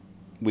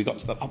 we got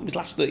to that. I think it was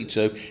last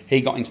 32. He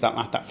got into that.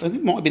 I think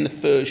it might have been the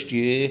first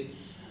year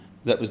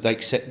that was they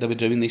were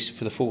doing this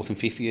for the 4th and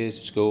 5th years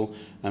at school.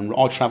 And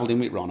I travelled in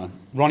with Ronnie.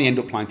 Ronnie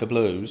ended up playing for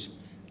Blues,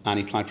 and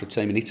he played for a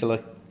team in Italy.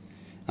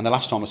 And the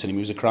last time I seen him, he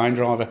was a crane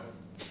driver.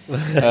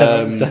 But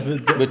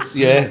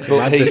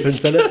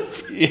difference in it.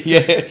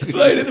 Yeah,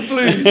 Playing in the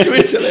Blues to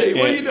Italy.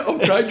 Well, you know, I'm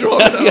crane driving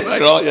that, that's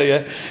mate. right.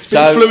 Yeah.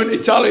 Speak fluent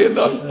Italian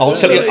though. I'll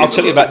tell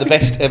you about the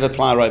best ever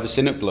player I ever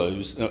seen at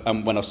Blues,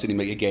 and when I was seen him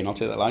again, I'll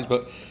tell you that later.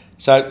 But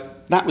so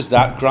that was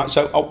that. Great.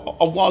 So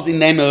I was in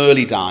them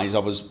early days. I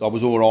was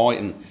all right.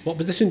 And What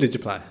position did you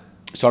play?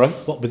 sorry,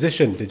 What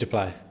position did you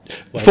play?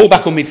 full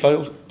back or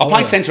midfield. I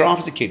played yeah. centre half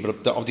as a kid,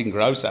 but I didn't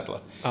grow, sadly.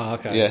 Oh,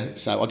 okay. Yeah,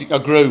 so I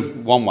grew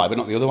one way, but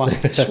not the other one.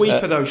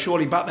 Sweeper though,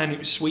 surely back then it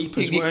was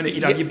sweepers, weren't it?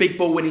 You'd have your big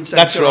ball winning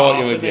centre That's right. half,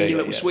 You would, and then your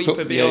little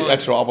sweeper behind. Yeah,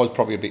 that's right. I was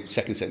probably a bit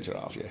second centre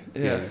half. Yeah.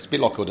 It's a bit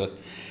like Udder.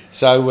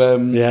 So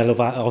Yeah, I love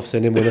that. I've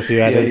seen him win a few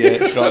headers. yeah,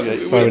 that's right. Yeah.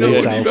 We Throwing know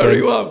himself Woody very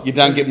in. well. You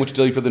don't get much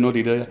deeper than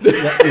Uddy, do you?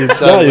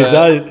 No, you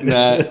don't.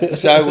 No.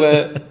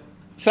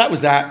 So that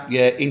was that.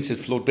 Yeah, into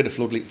bit of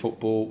floodlit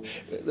football.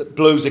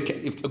 Blues.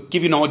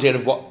 Give you an idea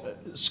of what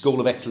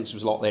School of Excellence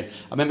was like then.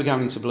 I remember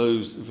going into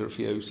Blues for a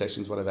few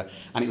sessions, whatever,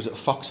 and it was at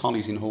Fox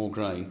Hollies in Hall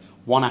Green,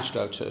 1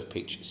 AstroTurf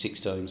pitch, 6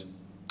 teams.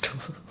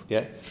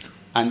 Yeah,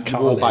 and you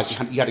all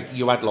basically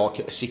you had like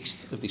a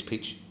sixth of this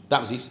pitch.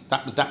 That was it.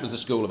 That was the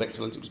School of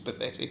Excellence. It was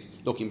pathetic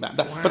looking back,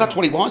 but that's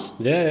what it was.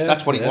 Yeah,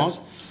 that's what it was.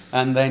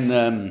 And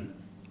then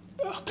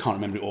I can't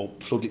remember it all.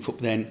 Floodlit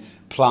football. Then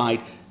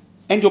played.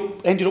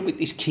 Ended up with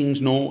this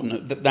Kings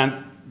Norton.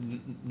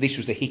 This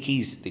was the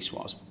Hickeys. This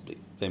was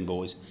them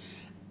boys,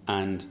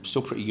 and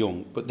still pretty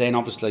young. But then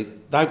obviously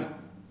they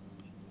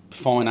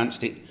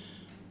financed it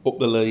up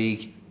the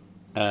league.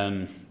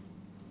 So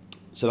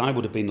they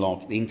would have been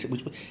like it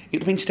would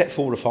have been step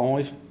 4 or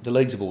 5. The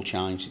leagues have all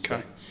changed.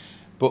 Okay.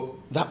 But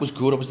that was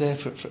good. I was there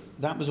for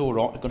that was all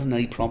right. I got a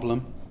knee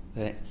problem.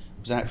 I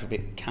was out for a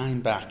bit.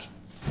 Came back.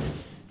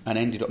 and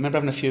ended up. I remember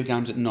having a few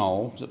games at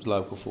Knoll, that was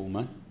local for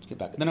me to get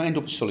back. Then I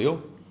ended up at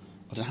Solihull.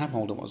 I don't know how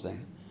old I was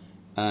then,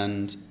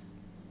 and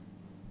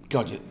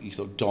God, you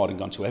thought died and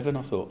gone to heaven.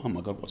 I thought, oh my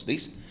God, what's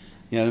this?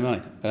 You know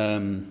what I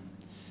mean?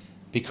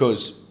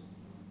 Because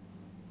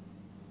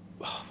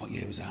what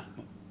year was that?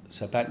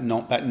 So about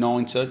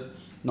 90,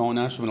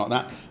 something like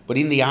that. But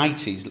in the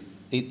 80s,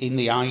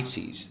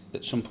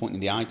 at some point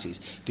in the 80s,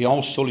 the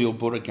old Solihull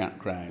Borough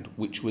ground,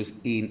 which was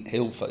in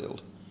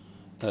Hillfield,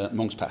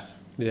 Monkspath,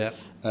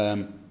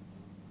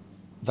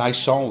 they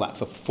sold that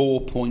for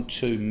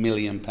 £4.2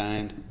 million.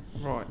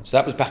 Right. So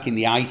that was back in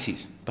the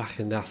 80s. That's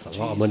a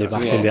lot of money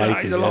back in the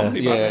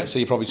 80s. Yeah, so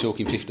you're probably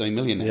talking 15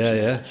 million now.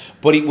 Yeah.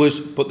 But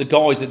the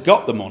guys that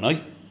got the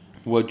money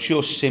were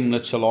just similar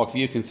to, like, if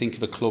you can think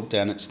of a club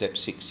down at step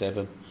 6,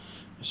 7,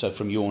 so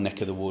from your neck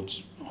of the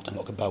woods, I don't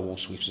know, like a Bowall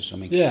Swifts or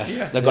something.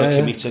 Yeah. They've got a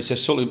committee. So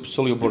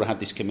Solihull Borough had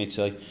this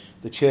committee.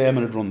 The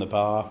chairman had run the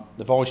bar.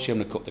 The vice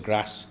chairman had cut the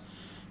grass.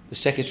 The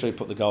secretary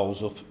put the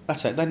goals up.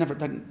 That's it. They never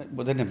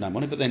had no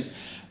money. But then,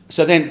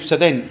 so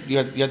then you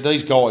had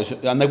these guys,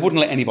 and they wouldn't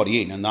let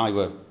anybody in, and they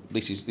were,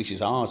 this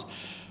is ours.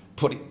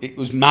 But it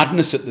was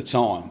madness at the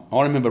time.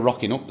 I remember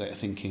rocking up there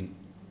thinking,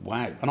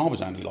 wow. And I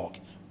was only like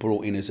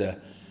brought in as have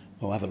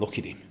a look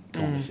at him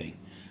kind of thing.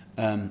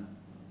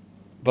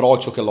 But I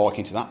took a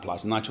liking to that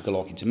place, and they took a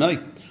liking to me.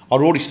 I'd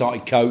already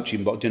started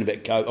coaching, but doing a bit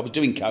of coach. I was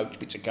doing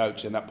bits of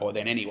coaching that by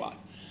then anyway.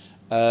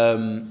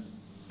 And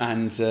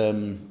I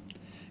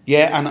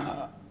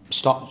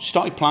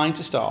started playing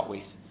to start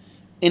with.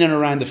 In and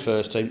around the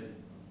first team.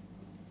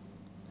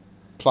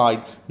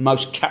 Played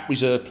most cap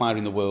reserve player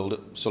in the world at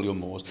Solihull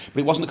Moors.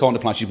 But it wasn't the kind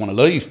of place you'd want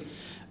to leave.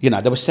 You know,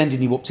 they were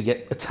sending you up to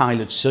get a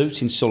tailored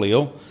suit in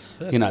Solihull.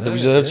 You know, the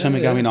reserve team were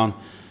going on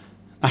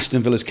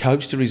Aston Villa's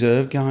coach to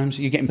reserve games.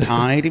 You're getting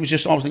paid. It was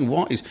just, I was thinking,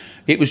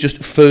 it was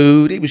just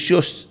food. It was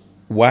just,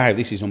 wow,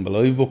 this is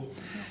unbelievable.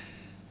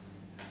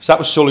 So that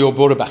was Solihull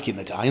Borough back in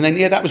the day. And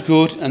then, that was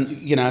good.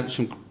 And, you know,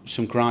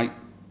 some great...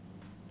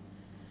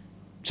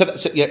 So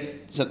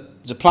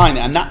playing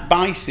there. And that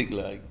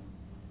basically,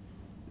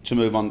 to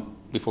move on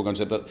before going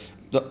to but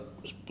that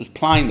was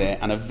playing there.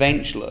 And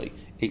eventually,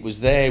 it was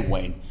there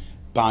when,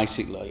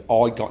 basically,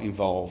 I got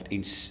involved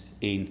in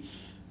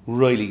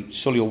really,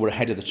 Solihull were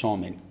ahead of the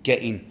time then,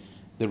 getting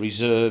the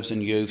reserves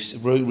and youths,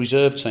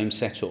 reserve team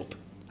set up.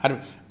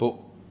 But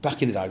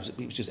back in the day,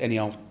 it was just any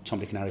old Tom,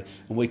 Dick and Harry,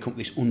 and we come up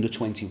with this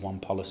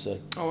under-21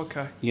 policy. Oh,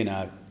 okay. You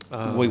know,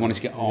 we wanted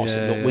to get,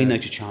 look, we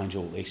need to change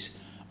all this.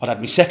 I'd had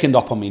my second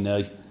op on my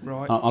knee.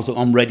 Right. I thought,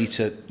 I'm ready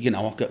to,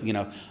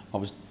 I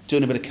was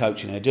doing a bit of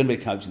coaching there, doing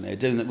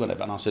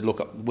whatever, and I said,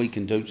 look, we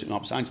can do something.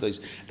 I'm saying to these,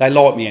 they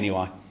liked me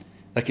anyway.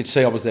 They could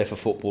see I was there for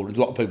football. There's a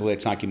lot of people there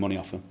taking money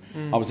off them.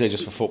 I was there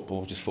just for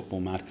football, just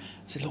football mad. I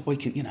said, look, we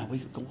can all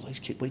these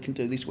kids, we can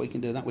do this, we can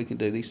do that, we can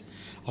do this.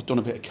 I've done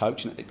a bit of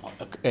coaching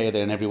here,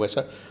 there and everywhere.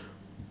 So,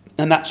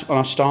 and that's when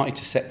I started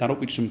to set that up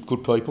with some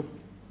good people.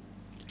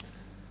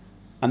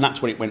 And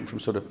that's when it went from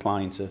sort of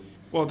playing to...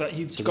 Well, that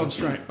you've gone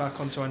straight back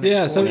onto our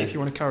next point if you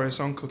want to carry us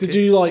on, Cookie. Did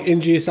you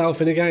injure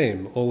yourself in a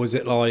game, or was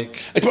it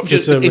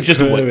just a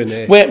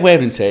recurring wear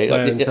and tear?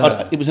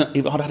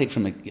 I'd had it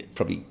from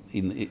probably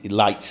in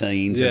late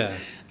teens. Yeah.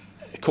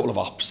 A couple of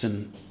ups,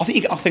 and I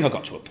think I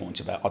got to a point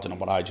about, I don't know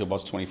what age I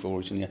was,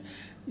 24, and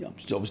I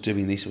was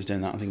doing this, I was doing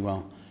that. I think,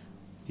 well,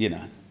 you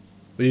know.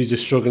 Were you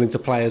just struggling to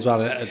play as well,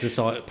 just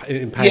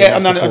in pain? Yeah,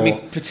 and then I had my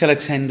patella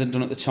tendon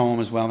done at the time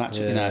as well. That's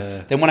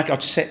Then when I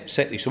got set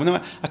this, so when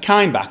I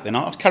came back, then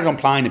I carried on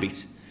playing a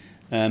bit,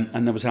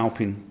 and I was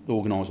helping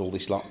organise all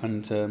this lot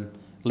and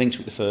linked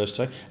with the first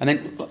team. And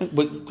then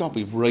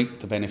we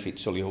reaped the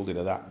benefits. Solihull did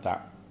of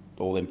that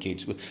all them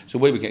kids. So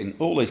we were getting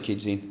all these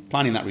kids in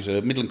playing in that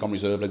reserve, Midland Com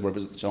Reserve League, wherever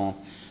it was at the time.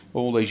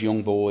 All these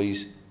young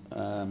boys.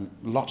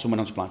 Lots of them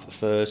went on to play for the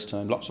first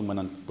team. Lots of them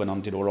went on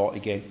and did all right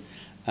again.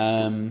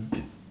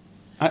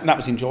 And that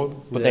was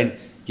enjoyable. But then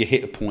you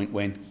hit a point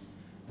when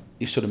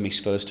you sort of miss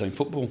first team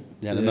football.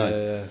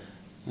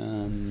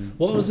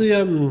 What was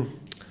the...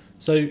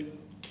 So,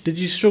 did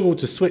you struggle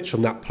to switch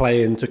from that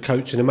playing to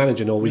coaching and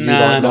managing, or were you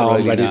I'm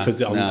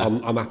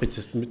happy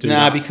to do that?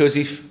 No, because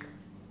if...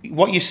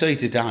 What you see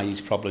today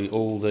is probably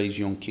all these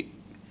young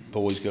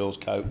boys, girls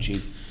coaching,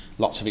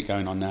 lots of it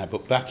going on now.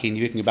 But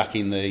you can go back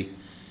in the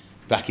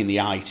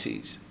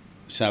 80s.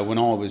 So when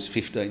I was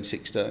 15,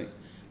 16,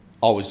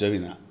 I was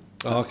doing that.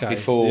 Okay.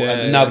 Before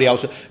nobody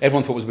else,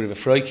 everyone thought I was a bit of a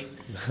freak.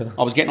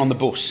 I was getting on the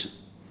bus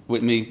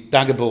with me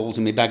bag of balls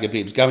and me bag of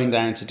bibs, going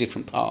down to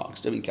different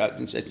parks, doing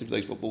coaching sessions for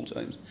these football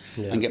teams,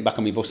 and getting back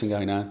on my bus and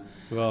going home.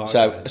 Right.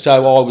 And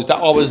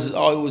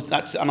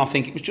I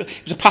think it was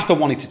a path I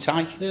wanted to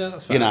take. Yeah,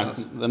 that's fair.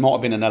 There might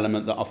have been an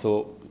element that I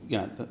thought,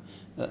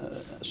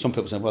 some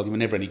people say, well, you were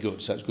never any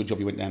good, so it's a good job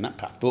you went down that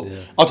path. But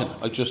I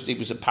don't know. It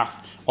was a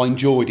path. I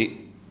enjoyed it.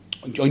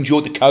 I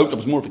enjoyed the coach. I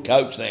was more of a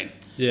coach then.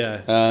 Yeah.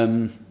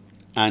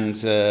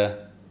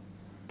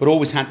 But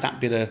always had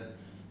that bit of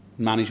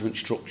management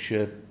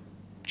structure,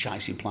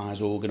 chasing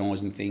players,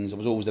 organising things. I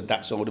was always at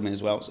that side of me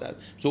as well, so I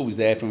was always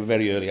there from a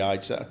very early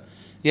age. So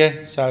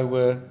Yeah,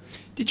 so...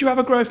 Did you have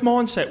a growth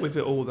mindset with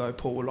it all, though,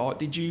 Paul? Like,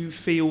 did you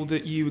feel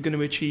that you were going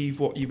to achieve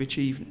what you've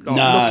achieved?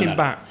 Like, looking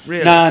back,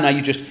 really? No,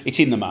 it's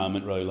in the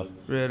moment, really.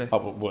 Really? I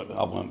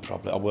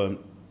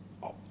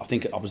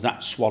think I was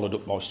that swallowed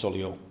up by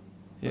Solihull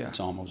at the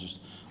time.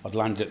 I'd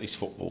landed at this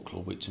football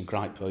club with some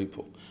great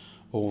people,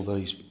 all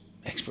these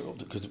expert,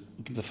 because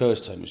the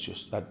first team was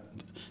just, the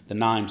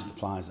names of the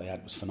players they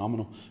had was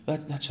phenomenal.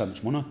 That's so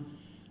much money.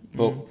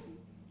 But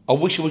I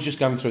wish I was just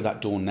going through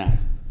that door now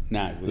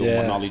with all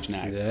my knowledge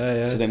now,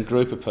 to them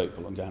group of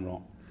people and going,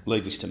 right,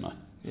 leave this to me.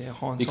 Yeah,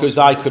 hindsight. Because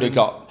they could have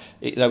got,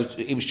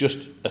 it was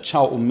just a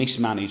total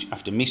mismanage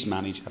after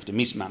mismanage after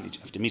mismanage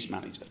after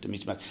mismanage after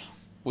mismanage,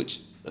 which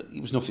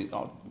it was nothing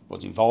I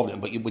was involved in,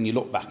 but when you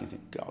look back and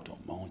think, God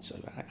almighty, so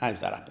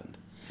how's that happened?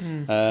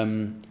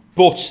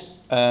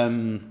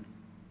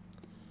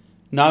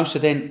 No, so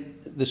then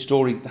the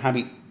story, how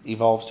it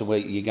evolves to where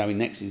you're going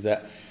next is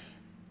that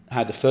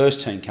how the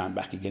first team came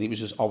back again. It was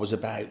just, I was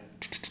about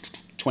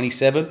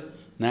 27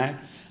 now,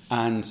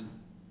 and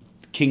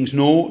Kings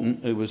Norton,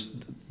 they were a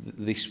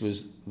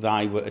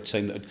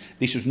team that,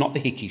 this was not the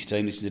Hickeys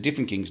team, this is a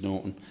different Kings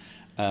Norton.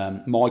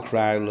 Mike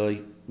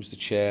Rowley was the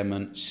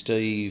chairman,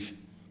 Steve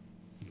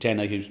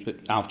Denny, who's at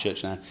Alf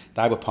Church now,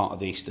 they were part of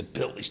this. They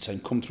built this team,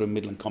 come through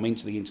Midland, come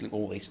into the Interlink,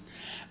 all this,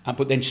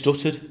 but then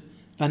stuttered,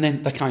 and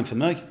then they came for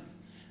me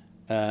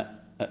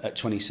at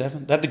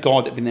 27. They had the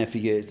guy that'd been there for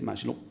years that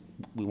mentioned, look,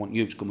 we want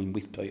you to come in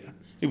with Peter.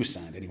 He was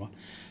sound anyway.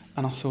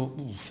 And I thought,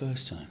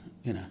 first time,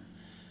 I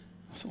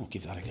thought I'll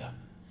give that a go.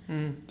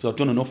 Because I've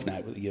done enough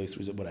now with the youth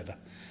or whatever.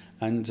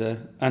 And so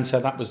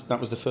that was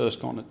the first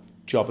kind of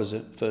job as a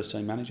first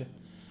team manager.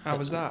 How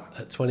was that?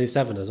 At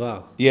 27 as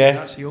well? Yeah.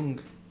 That's young.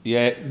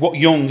 Yeah,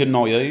 young and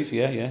naive,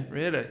 yeah.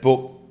 Really?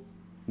 But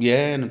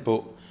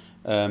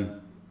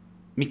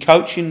my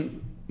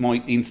coaching,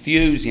 my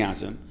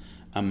enthusiasm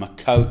and my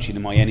coaching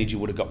and my energy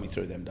would have got me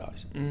through them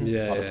days.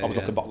 I was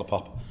like a bottle of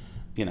pop,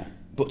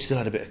 but still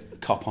had a bit of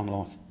cop on,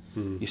 like.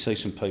 You see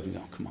some people and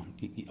go, come on,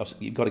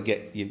 you've got to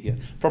get...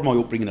 Probably my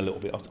upbringing a little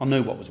bit. I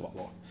knew what was what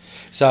like.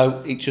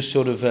 So it just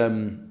sort of...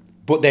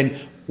 but then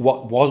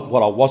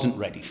what I wasn't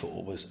ready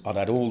for was I'd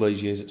had all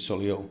these years at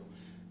Solihull,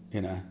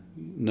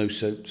 no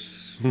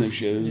suits, no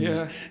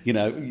shoes,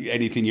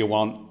 anything you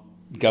want,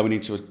 going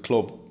into a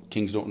club,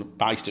 Kings Norton,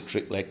 based at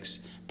Triplex,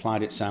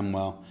 played at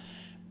Samwell,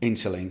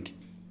 Interlink,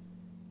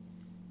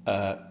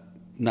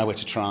 nowhere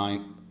to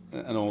try,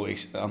 and all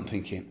this. I'm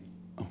thinking...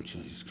 Oh,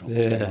 Jesus Christ,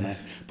 what's going on there?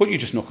 But you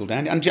just knuckled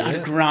down. And I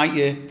had a great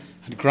year.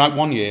 Had a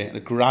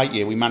great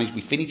year.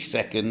 We finished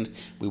second.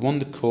 We won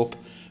the cup.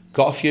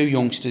 Got a few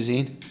youngsters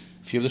in.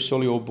 A few of the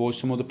Solihull boys.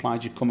 Some other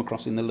players you'd come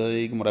across in the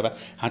league and whatever.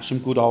 Had some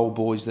good old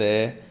boys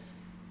there.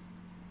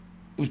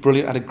 It was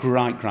brilliant. Had a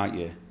great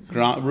year.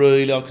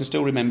 Really, I can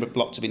still remember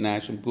lots of it now.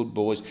 Some good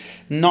boys.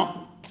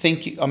 Not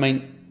thinking...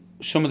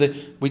 some of the...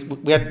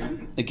 We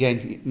had,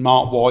 again,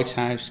 Mark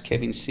Whitehouse,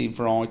 Kevin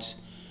Sivright...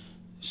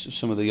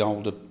 Some of the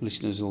older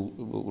listeners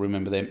will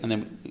remember them. And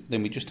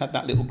then we just had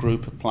that little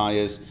group of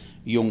players,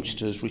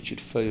 youngsters,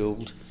 Richard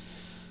Field,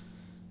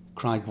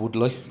 Craig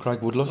Woodley.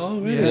 Oh,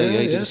 really?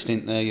 Yeah, he did a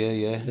stint there,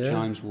 yeah.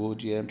 James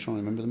Wood, I'm trying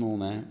to remember them all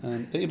now.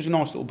 It was a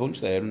nice little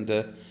bunch there,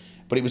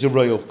 but it was a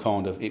real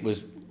kind of, it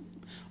was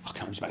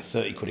about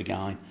 30 quid a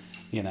game.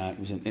 It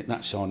was at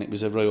that side, it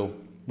was a real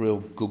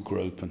good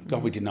group, and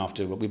God, we didn't have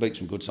to, but we beat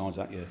some good sides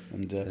that year.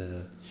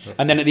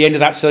 And then at the end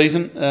of that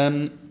season,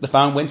 the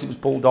phone went. It was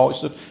Paul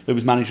Dyson, who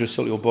was manager of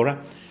Solihull Borough,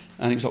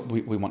 and he was like,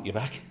 "We want you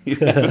back."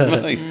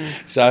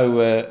 So,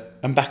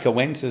 and back I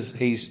went as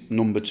his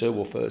number 2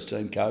 or first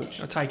team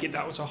coach. I take it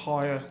that was a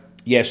higher.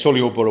 Yeah,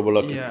 Solihull Borough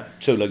were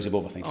like 2 leagues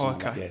above, I think.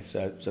 Okay. Yeah,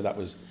 so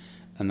that's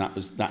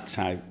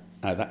how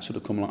that sort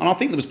of come along. And I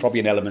think there was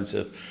probably an element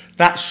of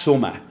that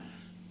summer.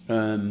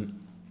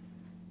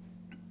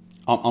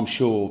 I'm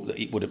sure that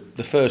it would have.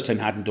 The first team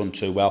hadn't done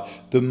too well.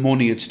 The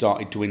money had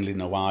started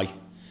dwindling away.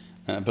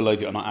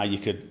 Believe it or not, how you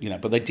could,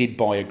 but they did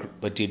buy a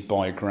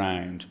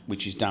ground,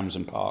 which is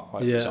Damson Park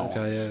at the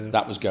time.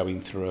 That was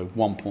going through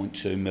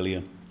 1.2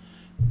 million.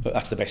 But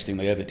that's the best thing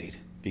they ever did,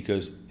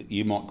 because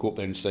you might go up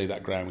there and see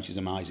that ground, which is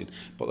amazing.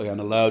 But they own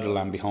a load of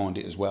land behind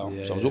it as well.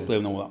 So I was up there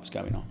and all that was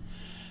going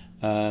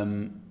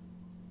on.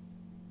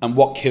 And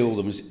what killed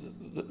them is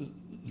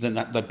then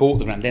that they bought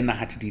the ground, then they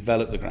had to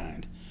develop the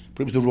ground.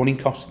 But it was the running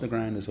costs of the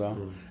ground as well.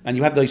 And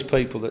you had those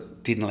people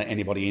that didn't let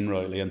anybody in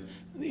really, and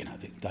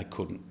they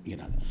couldn't, they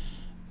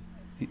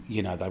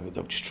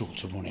would struggle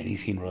to run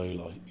anything really.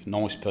 Like,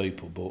 nice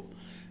people, but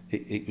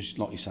it was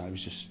like you say, it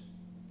was just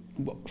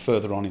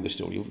further on in the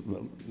story.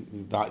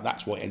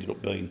 That's why it ended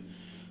up being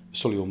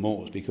Solihull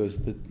Moors, because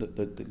they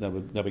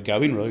were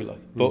going really.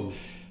 But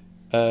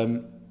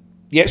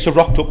so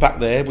rocked up back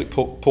there with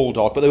Paul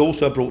Dodd, but they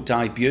also brought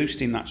Dave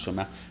Buist in that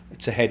summer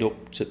to head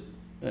up to.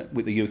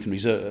 With the youth and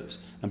reserves,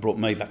 and brought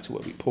me back to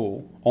work with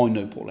Paul. I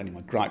knew Paul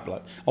anyway, great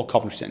bloke. Old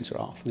Coventry centre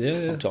half.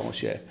 Yeah.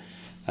 Thomas,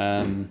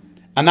 And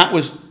that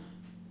was,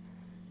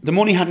 the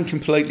money hadn't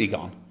completely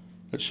gone.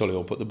 at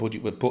Solihull, but the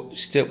budget was, but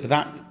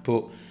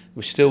there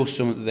was still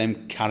some of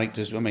them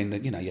characters. I mean,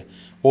 you know,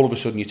 all of a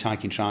sudden you're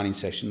taking training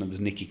session. There was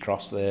Nicky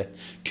Cross there,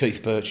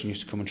 Keith Birchin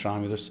used to come and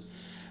train with us,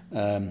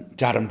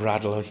 Darren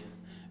Bradley,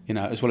 you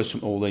know, as well as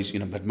all these, you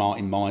know,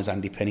 Martin Myers,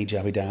 Andy Penny,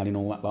 Joey Dowling,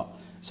 all that lot.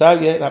 So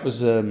yeah, that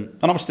was, and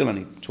I was still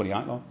only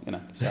 28, you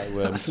know.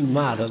 So that's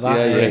mad at that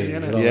age,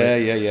 isn't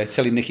it? Yeah.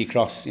 Telling Nicky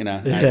Cross, you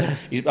know,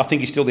 I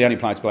think he's still the only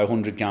player to play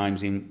 100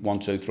 games in 1,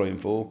 2, 3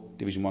 and 4,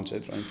 Division 1, 2,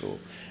 3 and 4.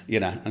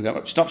 You know, and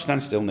go, stop,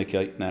 stand still,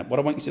 Nicky. Now, what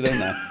I want you to do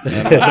now.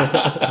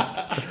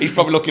 He's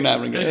probably looking at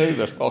her and going, who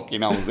the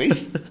fucking hell is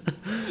this?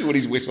 With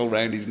his whistle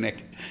round his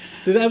neck.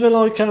 Did it ever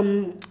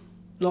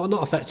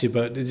not affect you,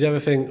 but did you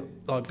ever think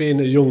like being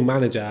a young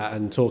manager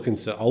and talking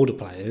to older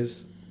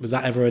players? Was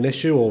that ever an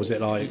issue, or was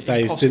it like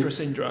they imposter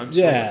syndrome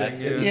sort of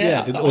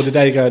thing? Or did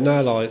they go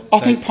no? Like I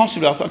think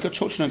possibly. I think I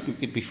touched on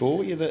it before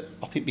with you that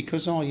I think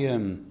because I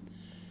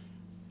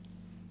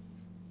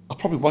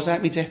probably was out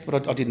of my depth,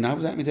 but I didn't know I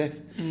was out of my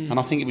depth, and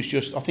I think it was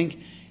just. I think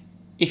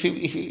if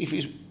it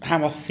was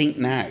how I think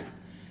now,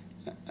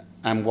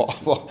 and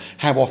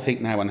how I think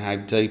now and how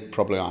deep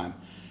probably I am,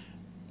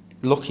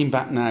 looking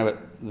back now at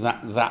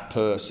that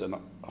person,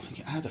 I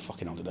think how the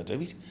fucking hell did I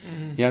do it?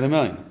 You know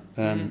what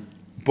I mean?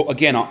 But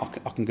again, I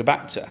can go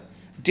back to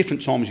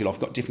different times in life.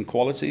 I've got different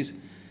qualities,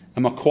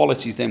 and my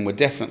qualities then were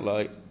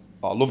definitely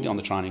I loved it on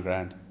the training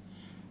ground.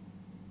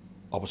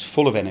 I was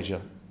full of energy,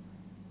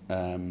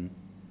 Mr.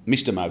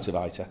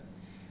 Motivator,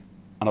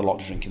 and a lot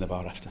to drink in the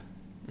bar after.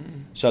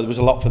 So there was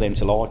a lot for them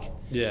to like.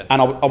 Yeah.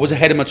 And I was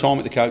ahead of my time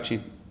with the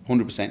coaching,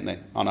 100%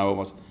 then. I know I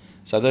was.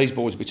 So these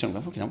boys would be telling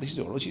me, fucking hell, this is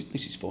all right,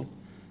 this is fun.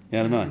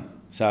 You know what I mean?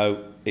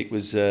 So it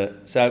was.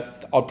 So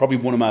I'd probably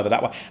won them over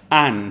that way,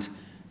 and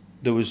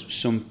there was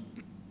some.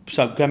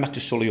 So going back to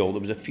Solihull,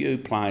 there was a few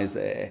players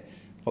there,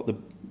 like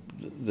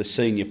the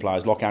senior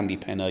players, like Andy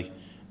Penny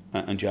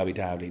and Joey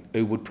Dowling,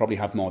 who would probably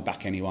have my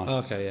back anyway.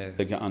 Okay, yeah.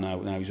 They go, I know,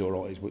 now he's all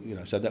right. You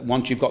know, so that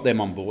once you've got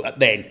them on board,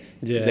 then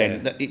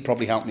it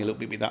probably helped me a little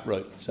bit with that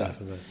route. So,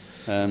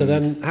 so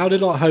then, how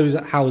did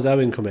Howes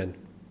Owen come in?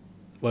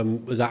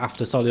 When was that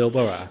after Solihull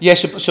Borough? Yeah,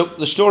 so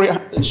the story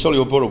at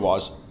Solihull Borough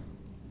was,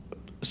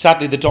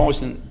 sadly, the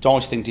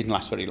dice thing didn't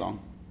last very long.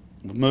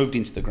 We moved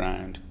into the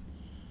ground.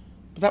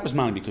 But that was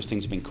mainly because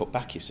things had been cut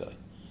back, you see.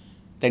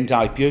 Then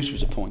Dave Buse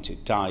was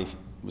appointed. Dave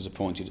was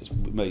appointed as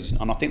me,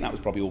 and I think that was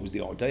probably always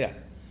the idea.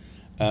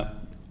 And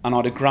I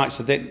had a great,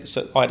 so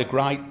I had a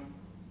great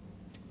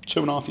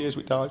 2.5 years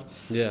with Dave.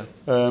 Yeah.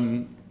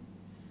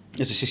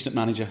 As assistant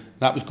manager,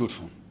 that was good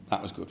fun.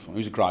 He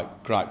was a great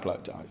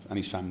bloke, Dave, and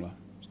his family.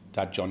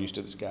 Dad John used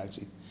to do the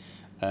scouting,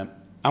 and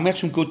we had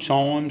some good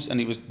times. And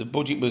the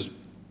budget was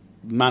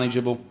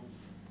manageable,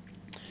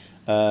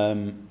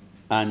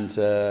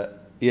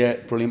 yeah,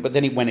 brilliant. But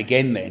then it went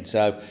again then.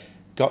 So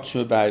got to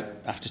about,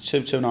 after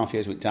 2.5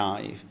 years with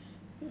Dave,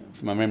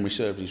 if my memory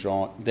serves is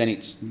right, then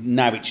it's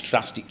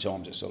drastic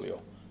times at Solihull.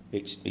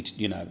 It's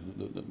you know,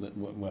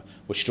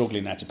 we're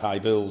struggling now to pay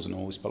bills and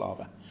all this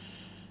palaver.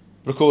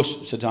 But of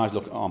course, so Dave,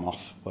 look, I'm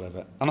off,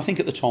 whatever. And I think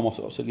at the time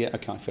I said, yeah,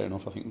 okay, fair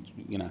enough. I think,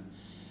 you know.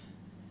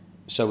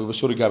 So we were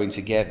sort of going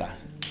together,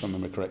 if I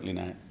remember correctly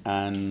now.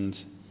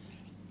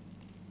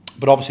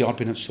 But obviously I'd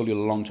been at Solihull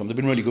a long time. They've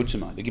been really good to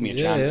me. They give me a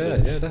chance.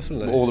 Yeah,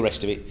 definitely. All the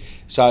rest of it.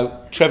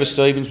 So Trevor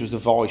Stevens was the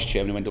vice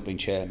chairman who ended up being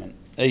chairman.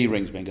 He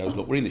rings me and goes,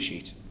 look, we're in the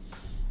shit.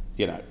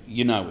 You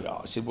know we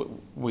are. I said,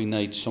 we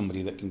need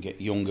somebody that can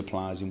get younger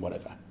players in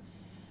whatever.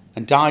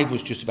 And Dave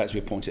was just about to be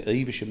appointed at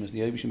Evesham, as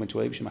the Evesham went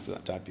to Evesham after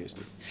that Dave Pierce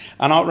did.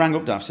 And I rang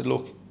up Dave, I said,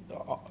 look,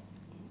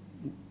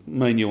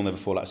 me and you'll never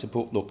fall out. I said,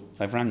 but look,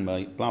 they've rang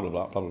me, blah, blah,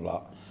 blah, blah, blah,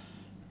 blah.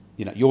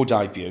 You know, you're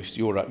Dave Pierce,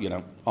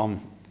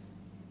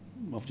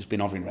 I've just been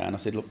hovering around. I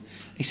said, look,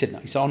 he said, no.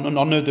 He said, I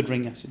know the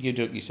ring. I said, you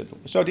do it. You said, look.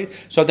 So I did.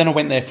 So then I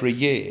went there for a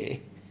year.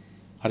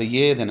 I had a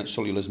year then at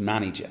Solihull as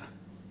manager.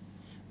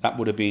 That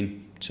would have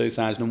been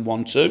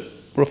 2001-2,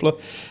 roughly.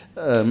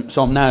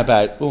 So I'm now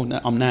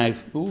I'm now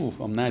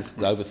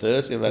over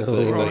 30, about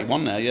 30,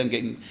 31 now. Yeah, I'm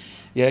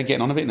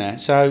getting on a bit now.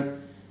 So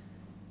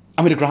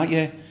I had a great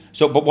year.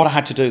 So, but what I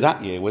had to do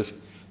that year was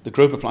the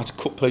group of players to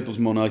cut people's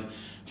money,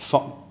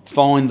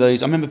 find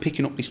these. I remember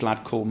picking up this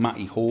lad called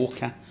Matty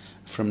Hawker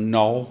from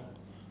Knoll.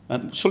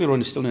 Solihull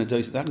is still in a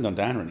decent, they hadn't gone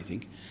down or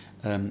anything.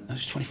 It was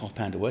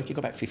 £25 a week. You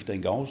got about 15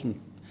 goals and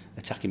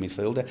attacking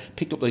midfielder.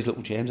 Picked up these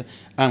little gems,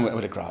 and we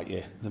had a great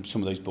year.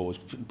 Some of these boys,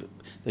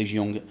 these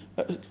young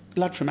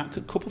lad from a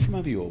couple from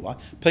over your way.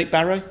 Pete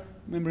Barry,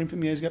 remember him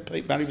from years ago?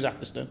 Pete Barry was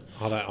Atherstone.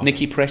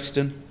 Nicky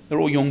Preston. They're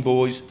all young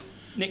boys.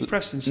 Nick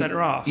Preston,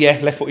 centre half. Yeah,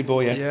 left-footed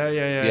boy.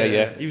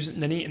 Yeah. He was at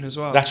Nuneaton as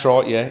well. That's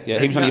right. Yeah.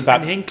 He was on your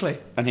back. And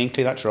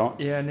Hinkley. That's right.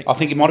 Yeah. Nick I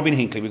think it might have been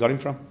Hinkley we got him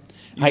from.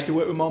 He used to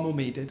work with my mum,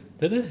 he did.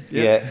 Did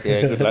he? Yeah,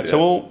 good lad.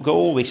 So got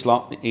all this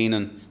lot in,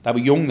 and they were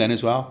young then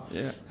as well.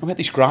 Yeah. And we had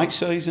this great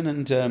season,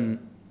 and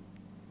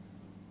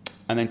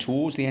then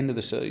towards the end of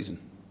that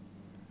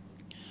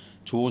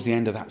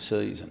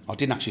season, I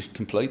didn't actually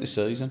complete the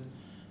season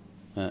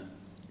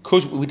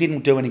because we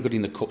didn't do any good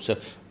in the cup. So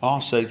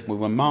our season, we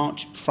were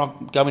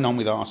going on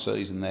with our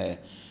season there.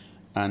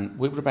 And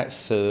we were about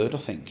third, I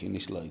think, in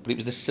this league. But it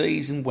was the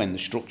season when the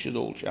structures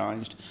all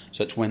changed.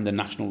 So it's when the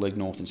National League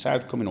North and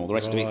South come in, all the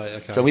rest of it.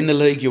 Okay. So in the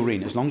league you're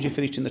in, as long as you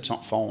finished in the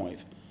top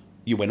 5,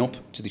 you went up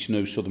to this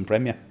new Southern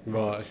Premier.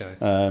 Right,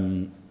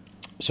 okay.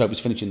 So it was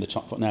finishing in the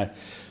top 5. Now,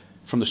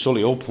 from the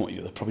Solihull point of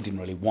view, they probably didn't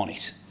really want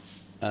it.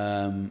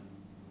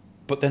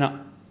 But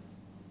then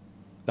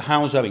the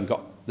House Owen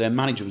their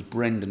manager was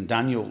Brendan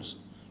Daniels,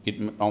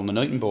 on the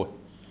Newton boy.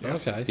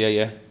 Okay.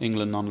 Yeah,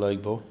 England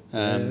non-league boy.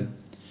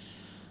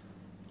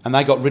 And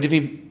they got rid of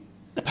him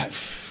about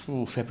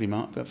February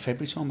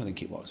time, I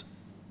think it was.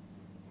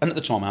 And at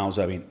the time, House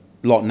Owen,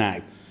 like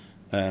now,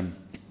 a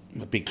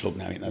big club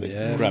now, ain't they?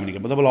 They're growing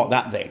again, but they were like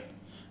that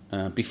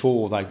then,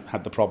 before they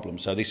had the problem.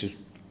 So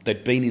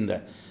they'd been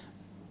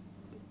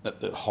at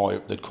the high,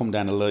 they'd come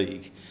down a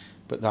league,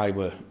 but they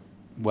were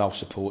well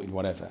supported,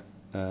 whatever.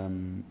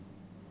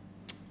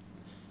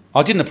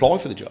 I didn't apply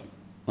for the job.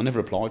 I never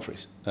applied for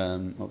it.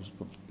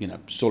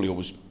 Solihull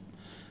was,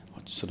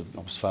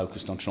 I was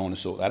focused on trying to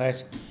sort that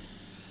out.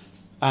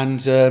 And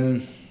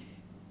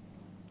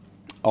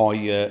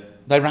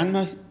they rang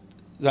me.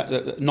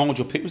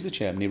 Nigel Pitt was the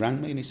chairman. He rang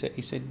me and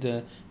he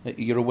said,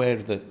 "You're aware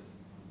of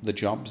the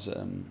jobs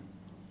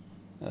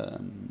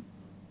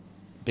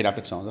been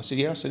advertised?" I said,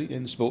 "Yeah." I said it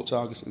in the Sports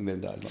Argus in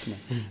them days. I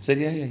said,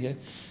 "Yeah." He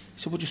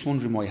said, "We're just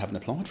wondering why you haven't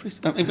applied for it."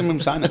 I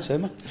remember saying that to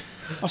me.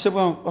 I said,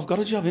 "Well, I've got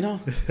a job, you know."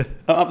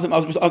 I said,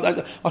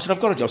 "I've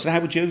got a job." I said, "How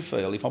would you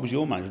feel if I was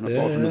your manager and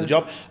applied for another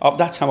job?"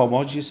 That's how I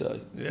was, you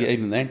see. Yeah.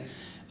 Even then,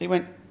 he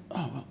went,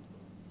 "Oh, well,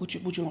 would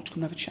you like to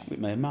come and have a chat with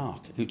me and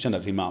Mark?" Who turned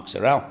out to be Mark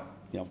Serrell,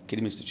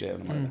 kidding Mr.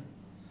 Chairman, whatever.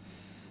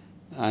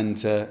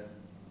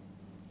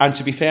 And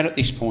to be fair, at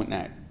this point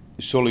now,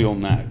 Solihull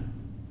now,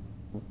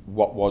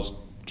 what was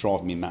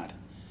driving me mad,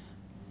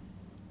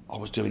 I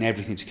was doing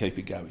everything to keep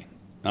it going.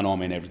 And I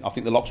mean everything. I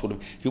think the locks would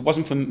have, if it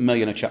wasn't for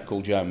me and a chap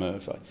called Joe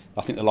Murphy,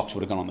 I think the locks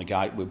would have gone on the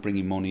gate. We were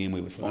bringing money in, we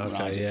were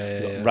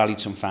fundraising, rallied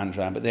some fans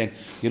around. But then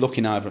you're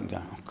looking over and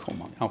going, "Oh, come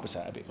on, help us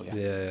out a bit, will you?"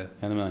 Yeah.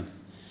 You know what I mean?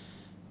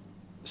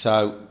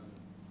 So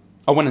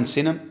I went and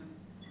seen him,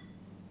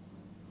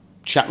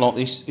 chat like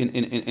this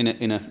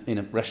in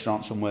a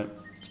restaurant somewhere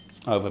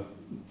over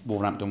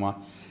Wolverhampton way,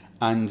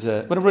 and we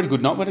had a really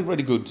good night. We had a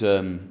really good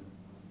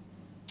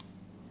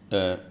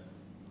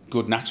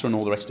good natter and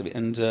all the rest of it,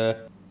 and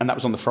that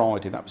was on the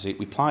Friday. That was it.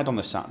 We played on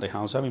the Saturday.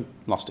 House Owen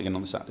lost again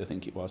on the Saturday, I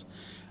think it was,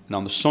 and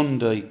on the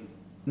Sunday,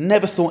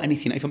 never thought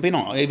anything. If I'm being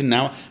honest, even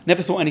now,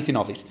 never thought anything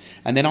of it.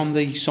 And then on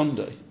the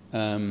Sunday,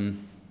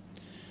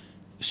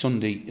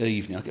 Sunday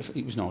evening,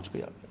 it was nice to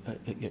be up.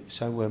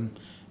 So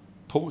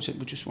Paul said,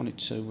 "We just wanted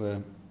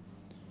to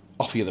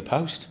offer you the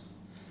post."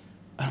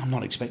 And I'm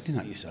not expecting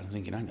that, you said. I'm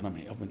thinking, hang on a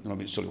minute, I've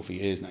been at Solihull for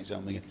years now, so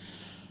I'm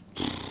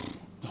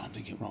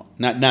thinking, right.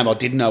 Now I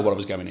didn't know what I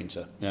was going into,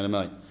 you know what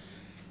I mean?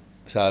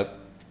 So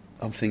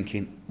I'm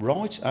thinking,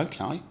 right,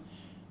 okay,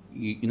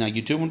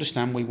 you do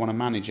understand we want a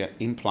manager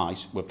in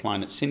place. We're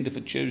playing at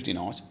Cinderford Tuesday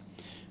night.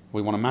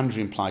 We want a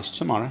manager in place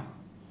tomorrow.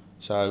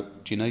 So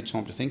do you need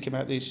time to think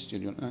about this?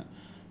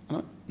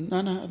 No,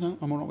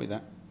 I'm all right with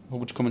that. Well,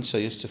 would you come and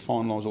see us to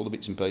finalise all the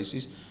bits and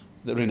pieces?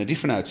 They're in a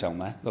different hotel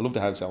now. They love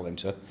the hotel, them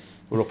too.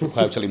 We're up at a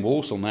hotel in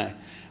Walsall now.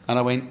 And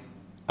I went,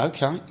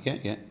 okay,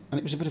 yeah. And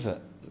it was a bit of a,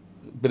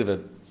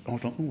 I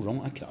was like, oh,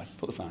 right, okay.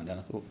 Put the phone down.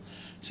 I thought,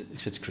 I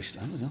said to Chris,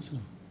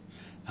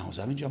 I was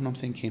having a job, and I'm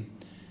thinking,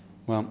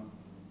 well,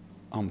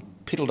 I'm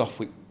piddled off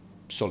with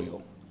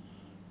Solihull.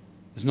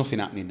 There's nothing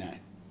happening now.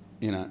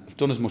 I've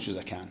done as much as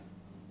I can.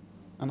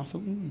 And I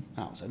thought,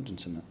 I was done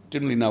something.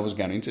 Didn't really know what I was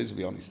going into, to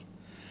be honest.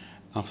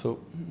 I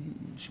thought,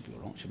 should be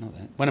all right, shouldn't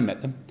I? When I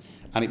met them,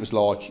 and it was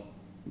like,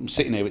 I'm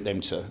sitting here with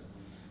them two,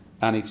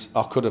 and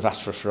I could have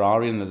asked for a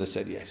Ferrari, and they'd have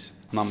said yes.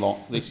 And I'm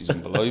like, this is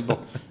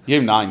unbelievable.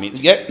 You name it.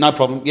 Yeah, no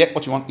problem. Yeah,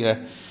 what do you want?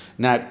 Yeah.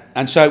 Now,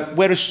 and so,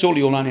 whereas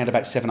Solihull only had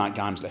about 7-8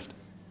 games left,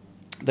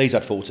 these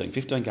had 14,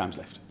 15 games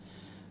left.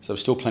 So there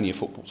was still plenty of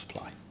football to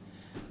play.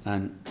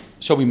 And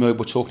so we're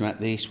talking about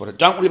this.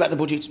 Don't worry about the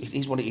budget. It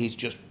is what it is.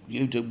 Just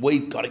you do.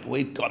 We've got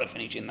to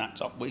finish in that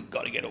top. We've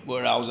got to get up.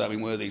 We're ours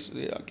having where these.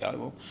 Yeah, okay.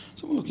 Well,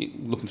 so we're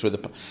looking through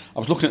I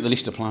was looking at the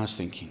list of players,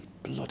 thinking,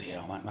 bloody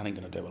hell, that ain't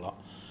going to do a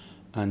lot.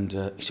 And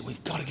he said,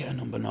 we've got to get a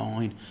number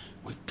 9.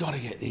 We've got to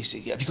get this.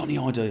 Have you got any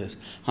ideas?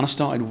 And I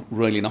started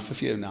reeling off a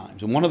few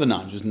names, and one of the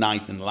names was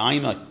Nathan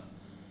Lamey,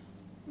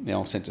 the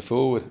old centre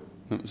forward.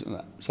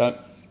 So,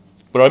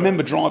 but I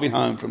remember driving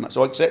home from that.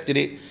 So I accepted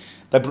it.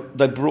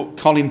 They brought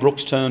Colin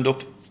Brooks turned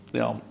up.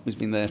 He's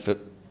been there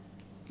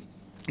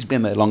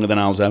longer than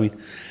Al Zoe.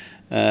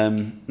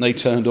 They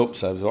turned up,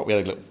 so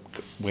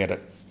we had a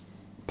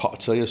pot of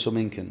tea or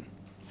something, and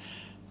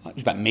it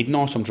was about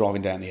midnight. I'm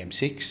driving down the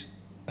M6,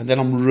 and then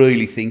I'm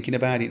really thinking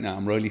about it now.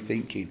 I'm really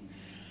thinking,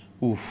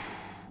 I'm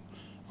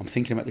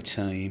thinking about the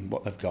team,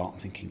 what they've got. I'm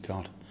thinking,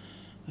 God,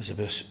 there's a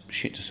bit of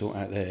shit to sort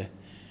out there.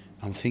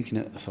 I'm thinking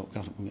about it.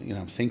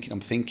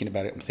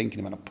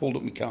 I pulled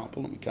up my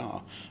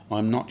car.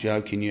 I'm not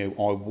joking you.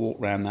 I walked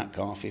round that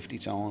car 50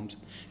 times.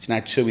 It's now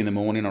 2 a.m,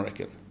 I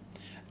reckon.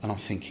 And I'm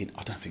thinking,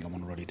 I don't think I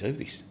want to really do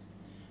this.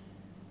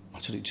 I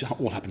said, it just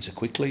all happened so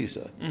quickly,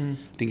 so I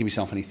didn't give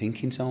myself any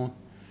thinking time.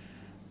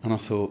 And I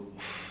thought,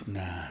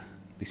 nah,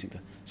 listen.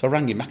 So I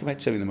rang him back about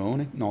 2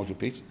 a.m, Nigel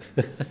Pitt.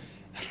 I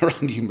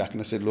rang him back and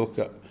I said, look,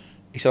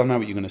 he said, I know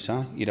what you're going to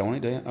say. You don't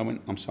want it, do you? I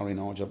went, I'm sorry,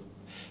 Nigel.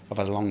 I've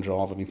had a long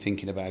drive. I've been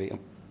thinking about it.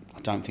 I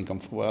don't think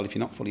I'm, well, if you're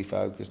not fully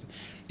focused.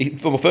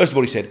 Well, first of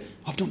all, he said,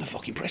 I've done the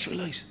fucking press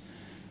release.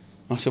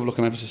 I said, well, look,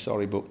 I'm ever so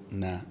sorry, but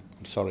nah,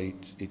 I'm sorry,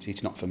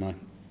 it's not for me.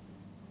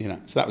 You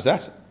know, so that was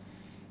that.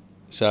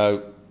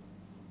 So,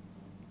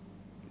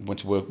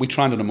 went to work. We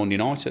trained on a Monday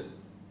night at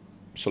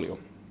Solihull.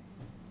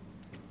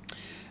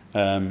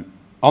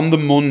 On the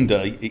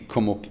Monday, it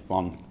come up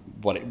on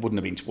what it wouldn't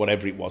have been,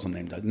 whatever it was on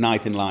them days.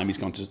 Nathan Lime has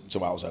gone to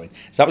Holleran.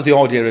 So that was the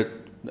idea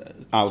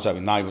at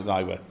Holleran.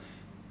 They were.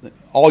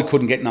 I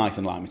couldn't get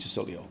Nathan Lime to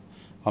Solihull.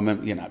 I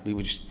remember, you know, we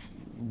were just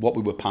what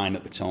we were paying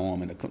at the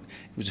time, and it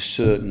was a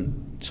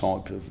certain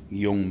type of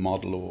young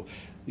model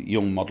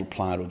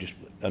player, or just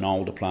an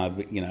older player,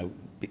 you know,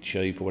 a bit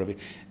cheap or whatever.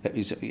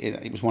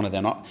 It was one of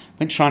them. I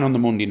went training on the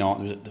Monday night.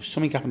 There was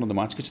something happened on the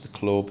night. Go to the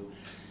club.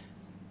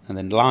 And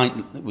then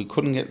we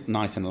couldn't get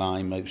Nathan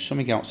Lime.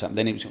 Something else happened.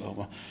 Then it was,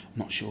 well, I'm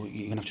not sure,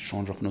 you're going to have to try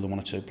and drop another 1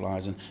 or 2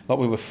 players. And like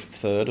we were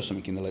third or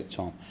something in the league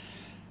time.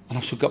 And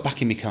I got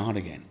back in my car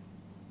again.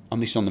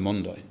 And this is on the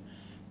Monday.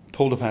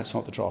 Pulled up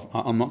outside the drive.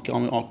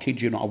 I'll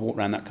kid you not, I walked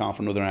around that car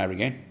for another hour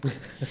again.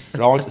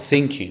 Right,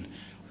 thinking,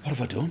 what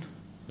have I done?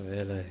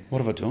 Really? What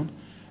have I done?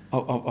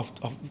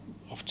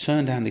 I've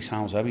turned down this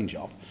Holleran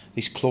job.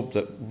 This club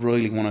that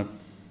really want to,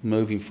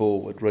 moving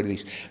forward, really,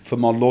 for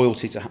my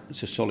loyalty to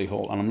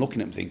Solihull, and I'm looking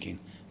at them thinking,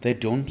 they're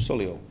done,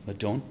 Solihull, they're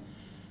done,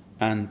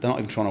 and they're not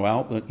even trying to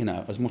help. But you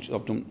know, as much as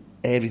I've done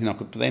everything I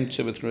could for them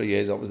 2 or 3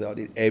 years, I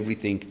did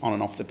everything on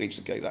and off the pitch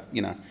to get that,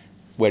 you know,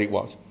 where it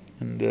was,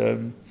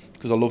 and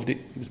because I loved it,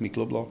 it was my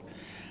club life,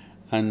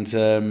 and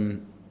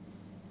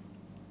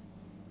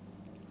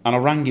I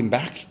rang him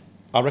back.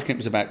 I reckon it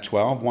was about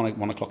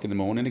 1 o'clock in the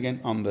morning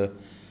again.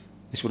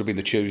 This would have been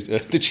the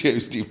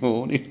Tuesday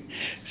morning,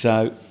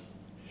 so.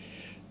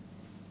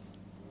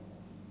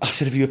 I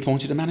said, have you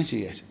appointed a manager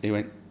yet? He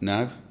went,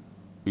 no.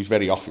 He was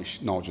very offish,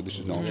 Nigel. This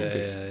was Nigel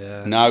Pitt.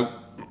 Yeah. No.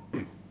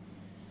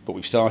 But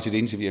we've started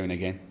interviewing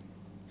again.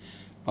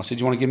 I said,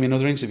 do you want to give me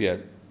another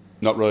interview?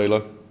 Not really.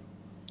 I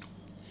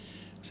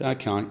said,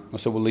 okay. I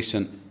said, well,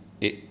 listen,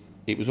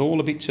 it was all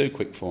a bit too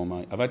quick for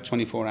me. I've had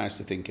 24 hours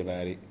to think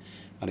about it.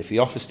 And if the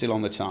offer's still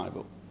on the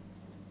table,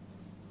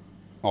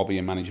 I'll be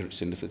a manager at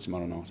Cinderford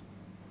tomorrow night.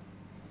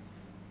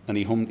 And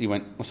he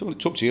went, I said, well,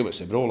 it's up to you. I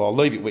said, but I'll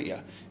leave it with you.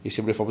 He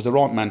said, well, if I was the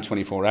right man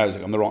 24 hours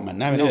ago, I'm the right man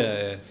now,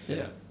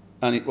 Yeah.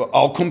 And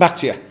I'll come back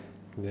to you.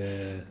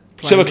 Yeah.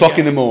 2 o'clock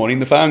in the morning,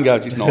 the phone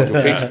goes, it's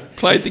Nigel Pitt.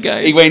 Played the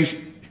game. He went,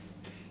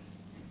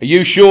 are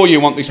you sure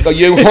you want this? Are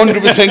you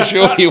 100%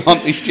 sure you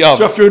want this job?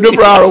 So after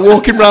another hour of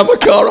walking around my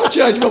car, I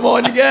changed my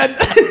mind again.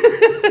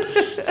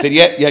 I said,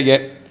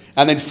 yeah.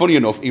 And then, funny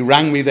enough, he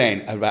rang me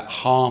then at about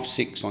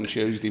 6:30 on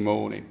Tuesday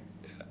morning.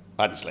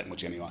 I hadn't slept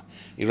much anyway.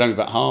 He rang me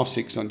about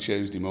 6:30 on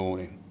Tuesday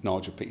morning.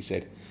 Nigel Pitt, he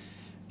said,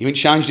 you ain't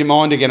changed your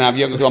mind again, have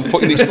you? I'm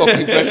putting this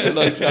fucking press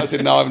release. I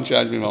said, no, I haven't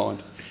changed my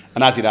mind.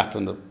 And as it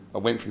happened, I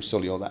went from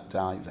Solihull that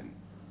day.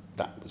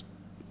 That was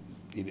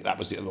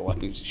it.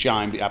 It was a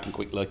shame, it happened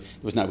quickly. There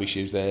was no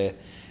issues there.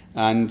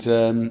 And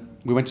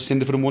we went to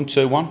Cinderford and won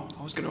 2-1.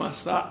 I was going to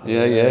ask that.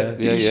 Yeah.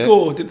 Did he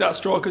score? Did that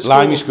striker score?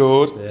 Limey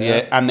scored,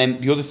 Yeah. And then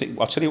the other thing,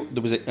 I'll tell you,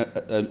 there was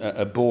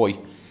a boy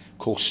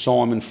called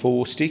Simon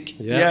Forstick.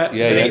 Yeah.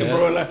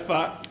 Peterborough left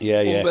back. Yeah.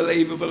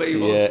 Unbelievable he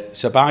was. Yeah.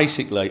 So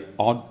basically,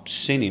 I'd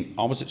seen him.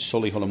 I was at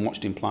Solihull and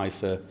watched him play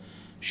for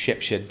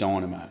Shepshed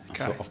Dynamo. I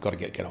thought, I've got to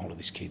get hold of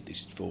this kid,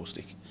 this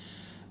Forstick.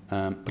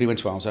 But he went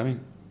to Holleran.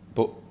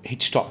 But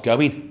he'd stopped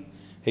going.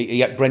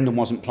 Brendan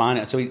wasn't playing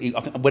it, so I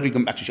think whether he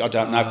went back to I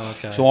don't know.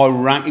 Okay. So I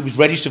rang. He was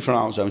registered for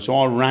Holleran, so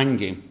I rang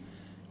him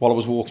while I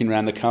was walking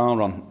around the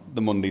car on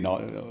the Monday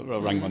night. I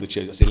rang him on the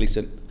Tuesday. I said,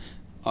 "Listen,"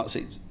 I'd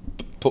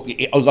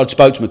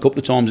spoke to him a couple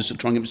of times just to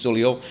try and get him to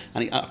Solihull,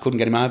 and I couldn't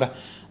get him over.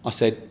 I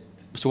said,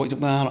 "So what?"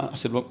 Well, I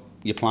said, "Look,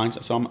 you're playing."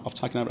 So I've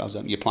taken over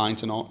Holleran. You're playing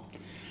tonight.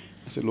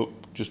 I said, "Look,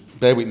 just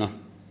bear with me,"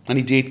 and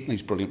he did. He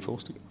was brilliant for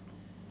us.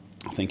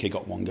 I think he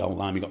got 1 goal,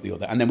 Limey got the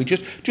other, and then we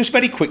just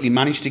very quickly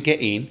managed to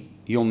get in.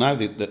 You'll know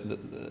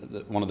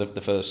that one of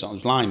the first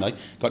songs, Limey,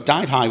 got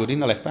Dave Hayward in,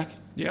 the left back.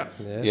 Yeah.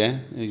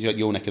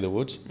 Your neck of the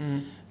woods.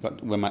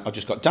 I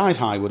just got Dave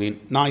Hayward in,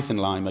 Nathan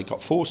Limey,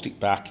 got Forstick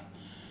back,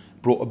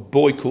 brought a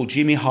boy called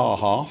Jimmy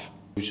Harhalf,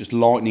 who was just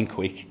lightning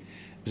quick. He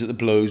was at the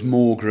Blues,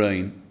 Moor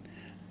Green.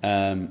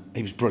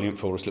 He was brilliant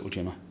for us, little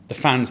Jimmy. The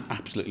fans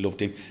absolutely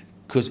loved him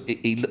because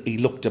he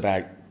looked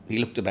about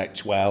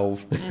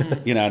 12,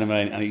 you know what I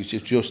mean? And he was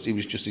just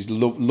this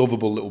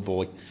lovable little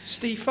boy.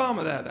 Steve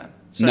Farmer there then?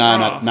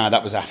 No,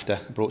 that was after.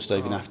 I brought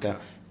Stephen after. Okay.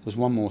 There was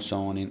one more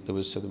signing. There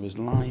was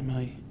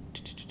Limey.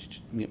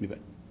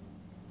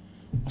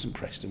 Wasn't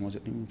Preston, was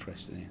it? Who was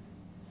Preston here?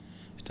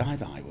 It was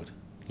Dave Hayward,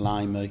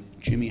 Limey,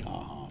 Jimmy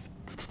Harhalf.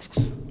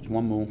 There's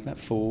one more, about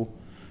 4.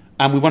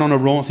 And we went on a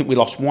run. I think we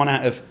lost 1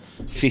 out of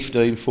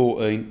 15,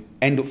 14.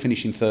 End up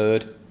finishing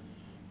 3rd,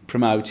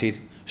 promoted.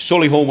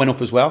 Solihull went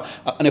up as well.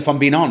 And if I'm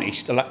being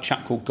honest, a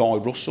chap called Guy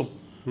Russell,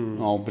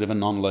 a bit of a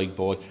non-league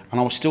boy, and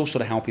I was still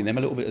sort of helping them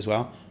a little bit as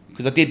well,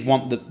 because I did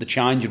want the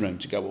changing room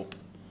to go up.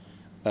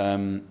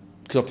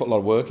 Because I put a lot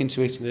of work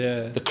into it.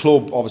 Yeah. The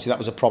club, obviously, that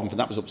was a problem,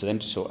 that was up to them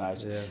to sort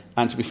out. Yeah.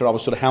 And to be fair, I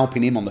was sort of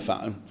helping him on the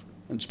phone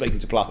and speaking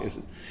to players.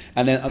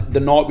 And then the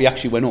night we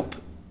actually went up,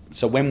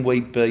 so when we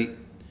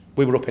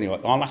were up anyway.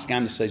 Our last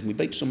game this season, we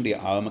beat somebody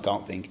at home, I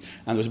can't think,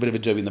 and there was a bit of a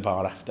do in the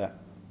bar after, a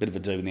bit of a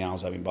do in the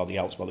house having by the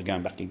Alps while they're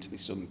going back into the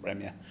Southern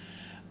Premier.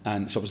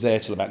 And so I was there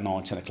till about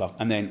 9, 10 o'clock.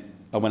 And then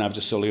I went over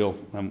to Solihull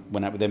and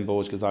went out with them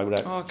boys because they were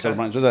out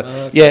celebrating.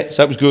 Okay. Yeah,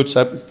 so it was good.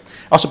 So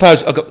I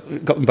suppose I got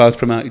them both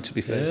promoted, to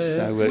be fair. Yeah.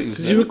 So it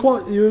was,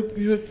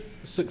 you were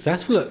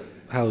successful at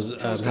Howes.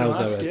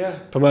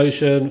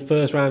 Promotion,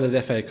 first round of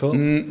the FA Cup.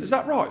 Is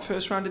that right?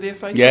 First round of the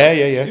FA Cup?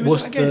 Yeah. Who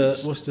was that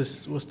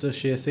against?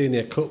 Worcestershire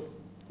Senior Cup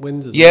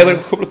wins as well. Yeah, we had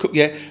a couple of cup.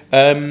 Yeah,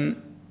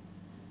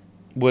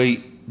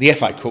 the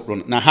FA Cup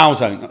run. Now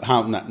Howes, I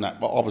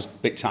was a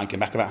bit taken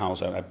back about Howes,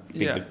 how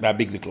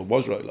big the club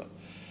was, really.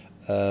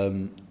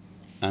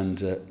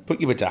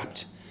 But you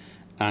adapt,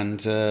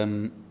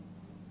 and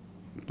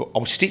but I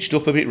was stitched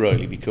up a bit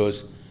really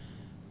because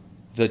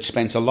they'd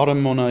spent a lot of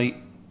money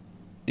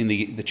in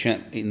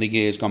the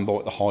years gone by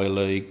at the higher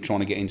league trying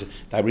to get into.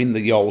 They were in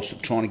the old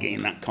trying to get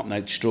in that.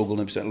 They'd struggled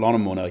and spent a lot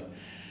of money.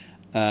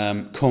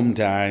 Come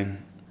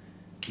down,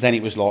 then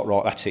it was like,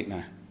 right, that's it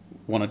now.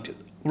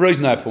 The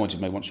reason they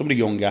appointed me, we want somebody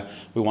younger.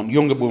 We want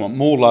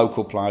more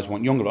local players. We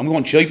want younger, and we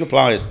want cheaper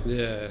players.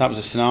 Yeah, that was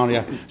a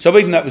scenario. So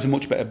even though it was a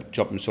much better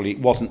job than Sully, it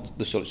wasn't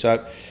the Sully.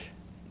 So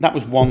that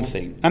was one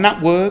thing, and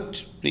that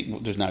worked.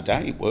 There's no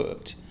doubt it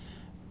worked.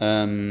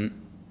 But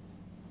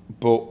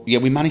yeah,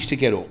 we managed to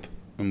get up,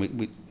 and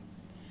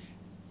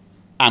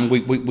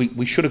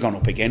we should have gone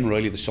up again.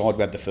 Really, the side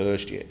we had the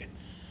first year,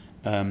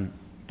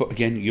 but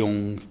again,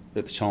 young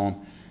at the time.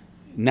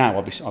 Now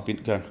I've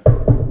been going.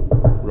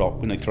 Right,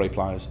 we need 3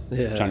 players. We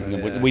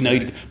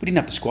didn't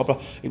have the squad,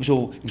 but it was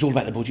all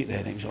about the budget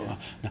there. It was all right.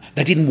 No,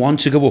 they didn't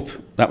want to go up.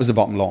 That was the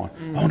bottom line.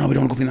 Oh no, we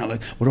don't want to go up in that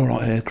league. We're all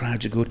right here.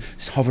 Crowds are good.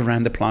 Just hover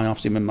around the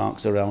playoffs. Him and Mark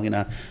Zorell,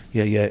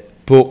 Yeah.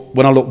 But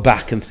when I look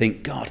back and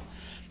think, God,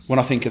 when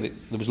I think of it,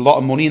 there was a lot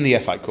of money in the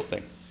FA Cup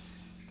then.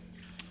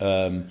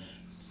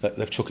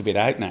 They've took a bit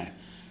out now.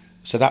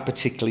 So that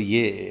particular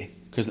year,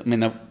 because I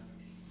mean,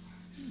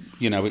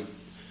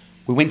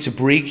 we went to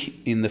Brig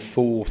in the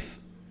 4th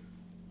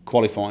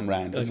qualifying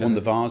round and won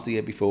the Vars the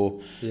year before.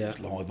 Yeah. It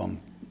was live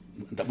on.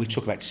 We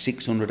took about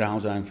 600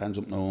 Howes fans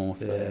up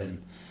north.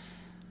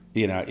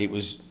 Yeah. It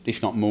was,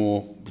 if not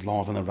more,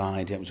 live on the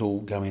ride. It was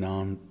all going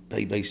on.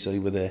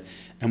 BBC were there,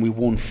 and we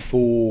won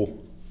 4-1.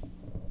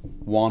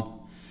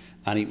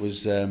 And it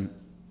was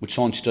we'd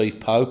signed Steve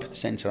Pope, the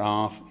centre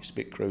half. He was a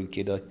bit crew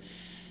kiddo.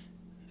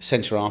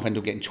 Centre half ended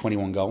up getting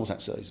 21 goals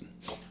that season.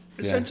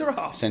 Centre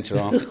half? Centre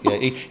half, yeah.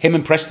 Him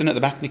and Preston at the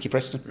back, Nicky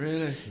Preston.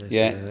 Really?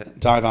 Yeah.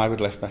 Dave Hayward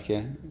left back,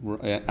 yeah.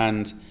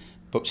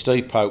 But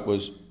Steve Pope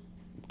was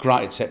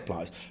great at set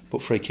plays,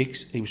 but free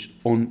kicks, he was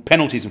on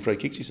penalties and free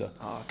kicks, he said.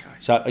 Oh, okay.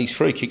 So his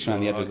free kicks around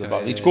the edge of the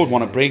box. He scored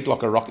one at Brig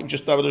like a rocket.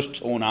 They were just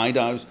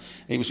tornadoes.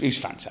 He was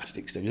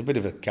fantastic, Steve. He was a bit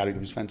of a character.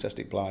 He was a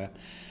fantastic player.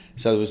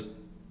 So there was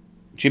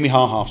Jimmy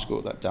Harhalf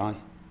scored that day.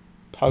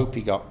 Pope,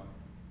 he got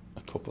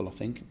a couple, I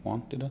think.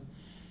 One, did I?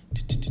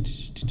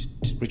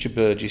 Richard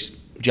Burgess,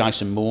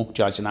 Jason Moore,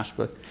 Jason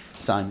Ashby,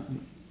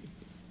 same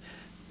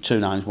 2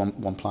 names,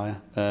 one player.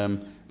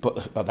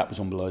 But that was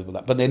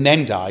unbelievable. But then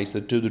them days,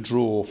 they'd do the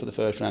draw for the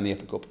first round of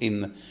the FA Cup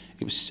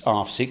it was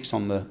 6:30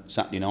 on the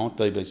Saturday night,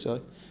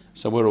 BBC.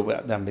 So we're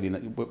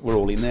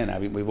all in there now.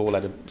 We've all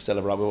had a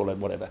celebrate. We all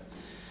had whatever.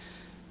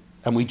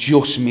 And we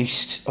just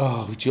missed.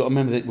 I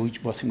remember that.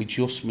 I think we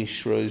just missed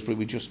Shrewsbury.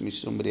 We just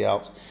missed somebody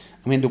else.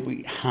 And we ended up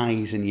with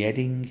Hayes and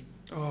Yedding.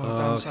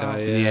 Down south.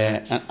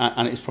 Yeah.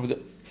 And it's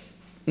probably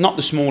not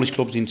the smallest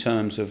clubs in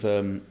terms of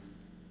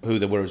who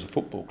they were as a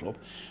football club,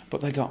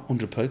 but they got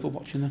 100 people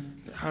watching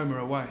them. Home or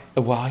away?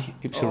 Away.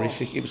 It was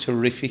horrific. It was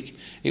horrific.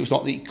 It was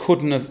like it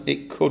couldn't have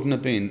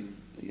been.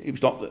 It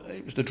was like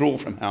it was the draw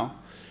from hell.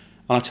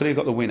 And I tell you,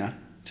 got the winner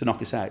to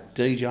knock us out,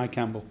 DJ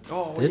Campbell.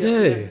 Oh, did he?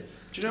 Yeah.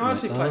 Do you know who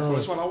else he played for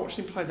as well? I watched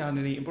him play down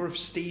in Eatonborough for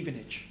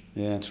Stevenage.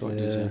 Yeah, that's right.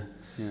 Yeah.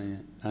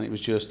 And it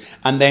was just,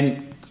 and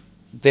then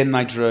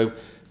they drew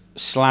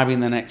Slab in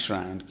the next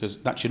round because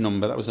that's your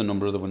number. That was the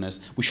number of the winners.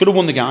 We should have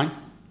won the game.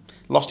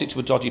 Lost it to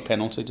a dodgy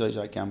penalty,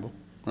 DJ Campbell.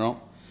 Right.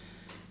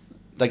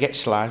 They get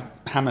Slough,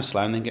 hammer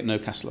Slough, and then get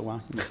Newcastle away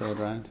in the 3rd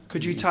round.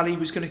 Could you tell he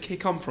was going to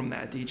kick on from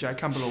there, DJ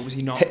Campbell, or was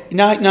he not?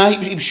 No,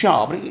 he was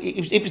sharp. But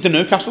it was the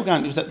Newcastle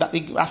game. It was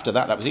after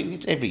that was it.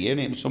 It's every year.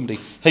 And it was somebody.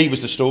 He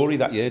was the story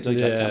that year,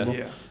 DJ Campbell.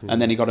 Yeah. And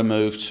then he got a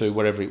move to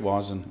wherever it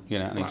was, and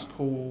and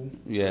Blackpool.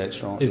 Yeah,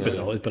 that's right. He's been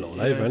all over,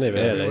 hasn't he?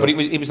 Really? But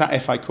it was that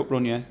FA Cup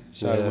run, yeah.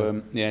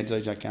 So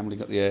DJ Campbell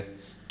got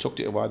tucked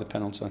it away the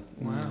penalty.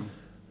 Wow.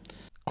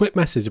 Quick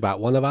message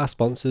about one of our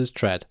sponsors,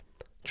 Tread.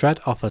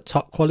 Tread offer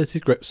top quality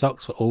grip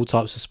socks for all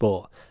types of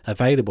sport,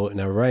 available in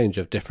a range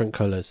of different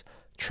colours.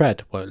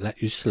 Tread won't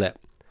let you slip.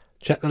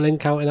 Check the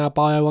link out in our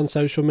bio on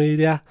social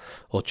media,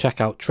 or check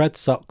out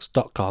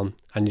treadsocks.com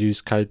and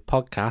use code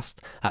podcast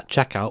at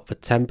checkout for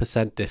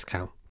 10%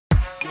 discount.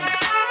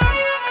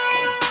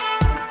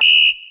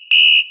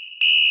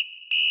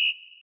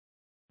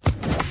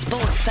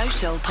 Sports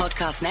Social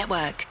Podcast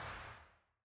Network.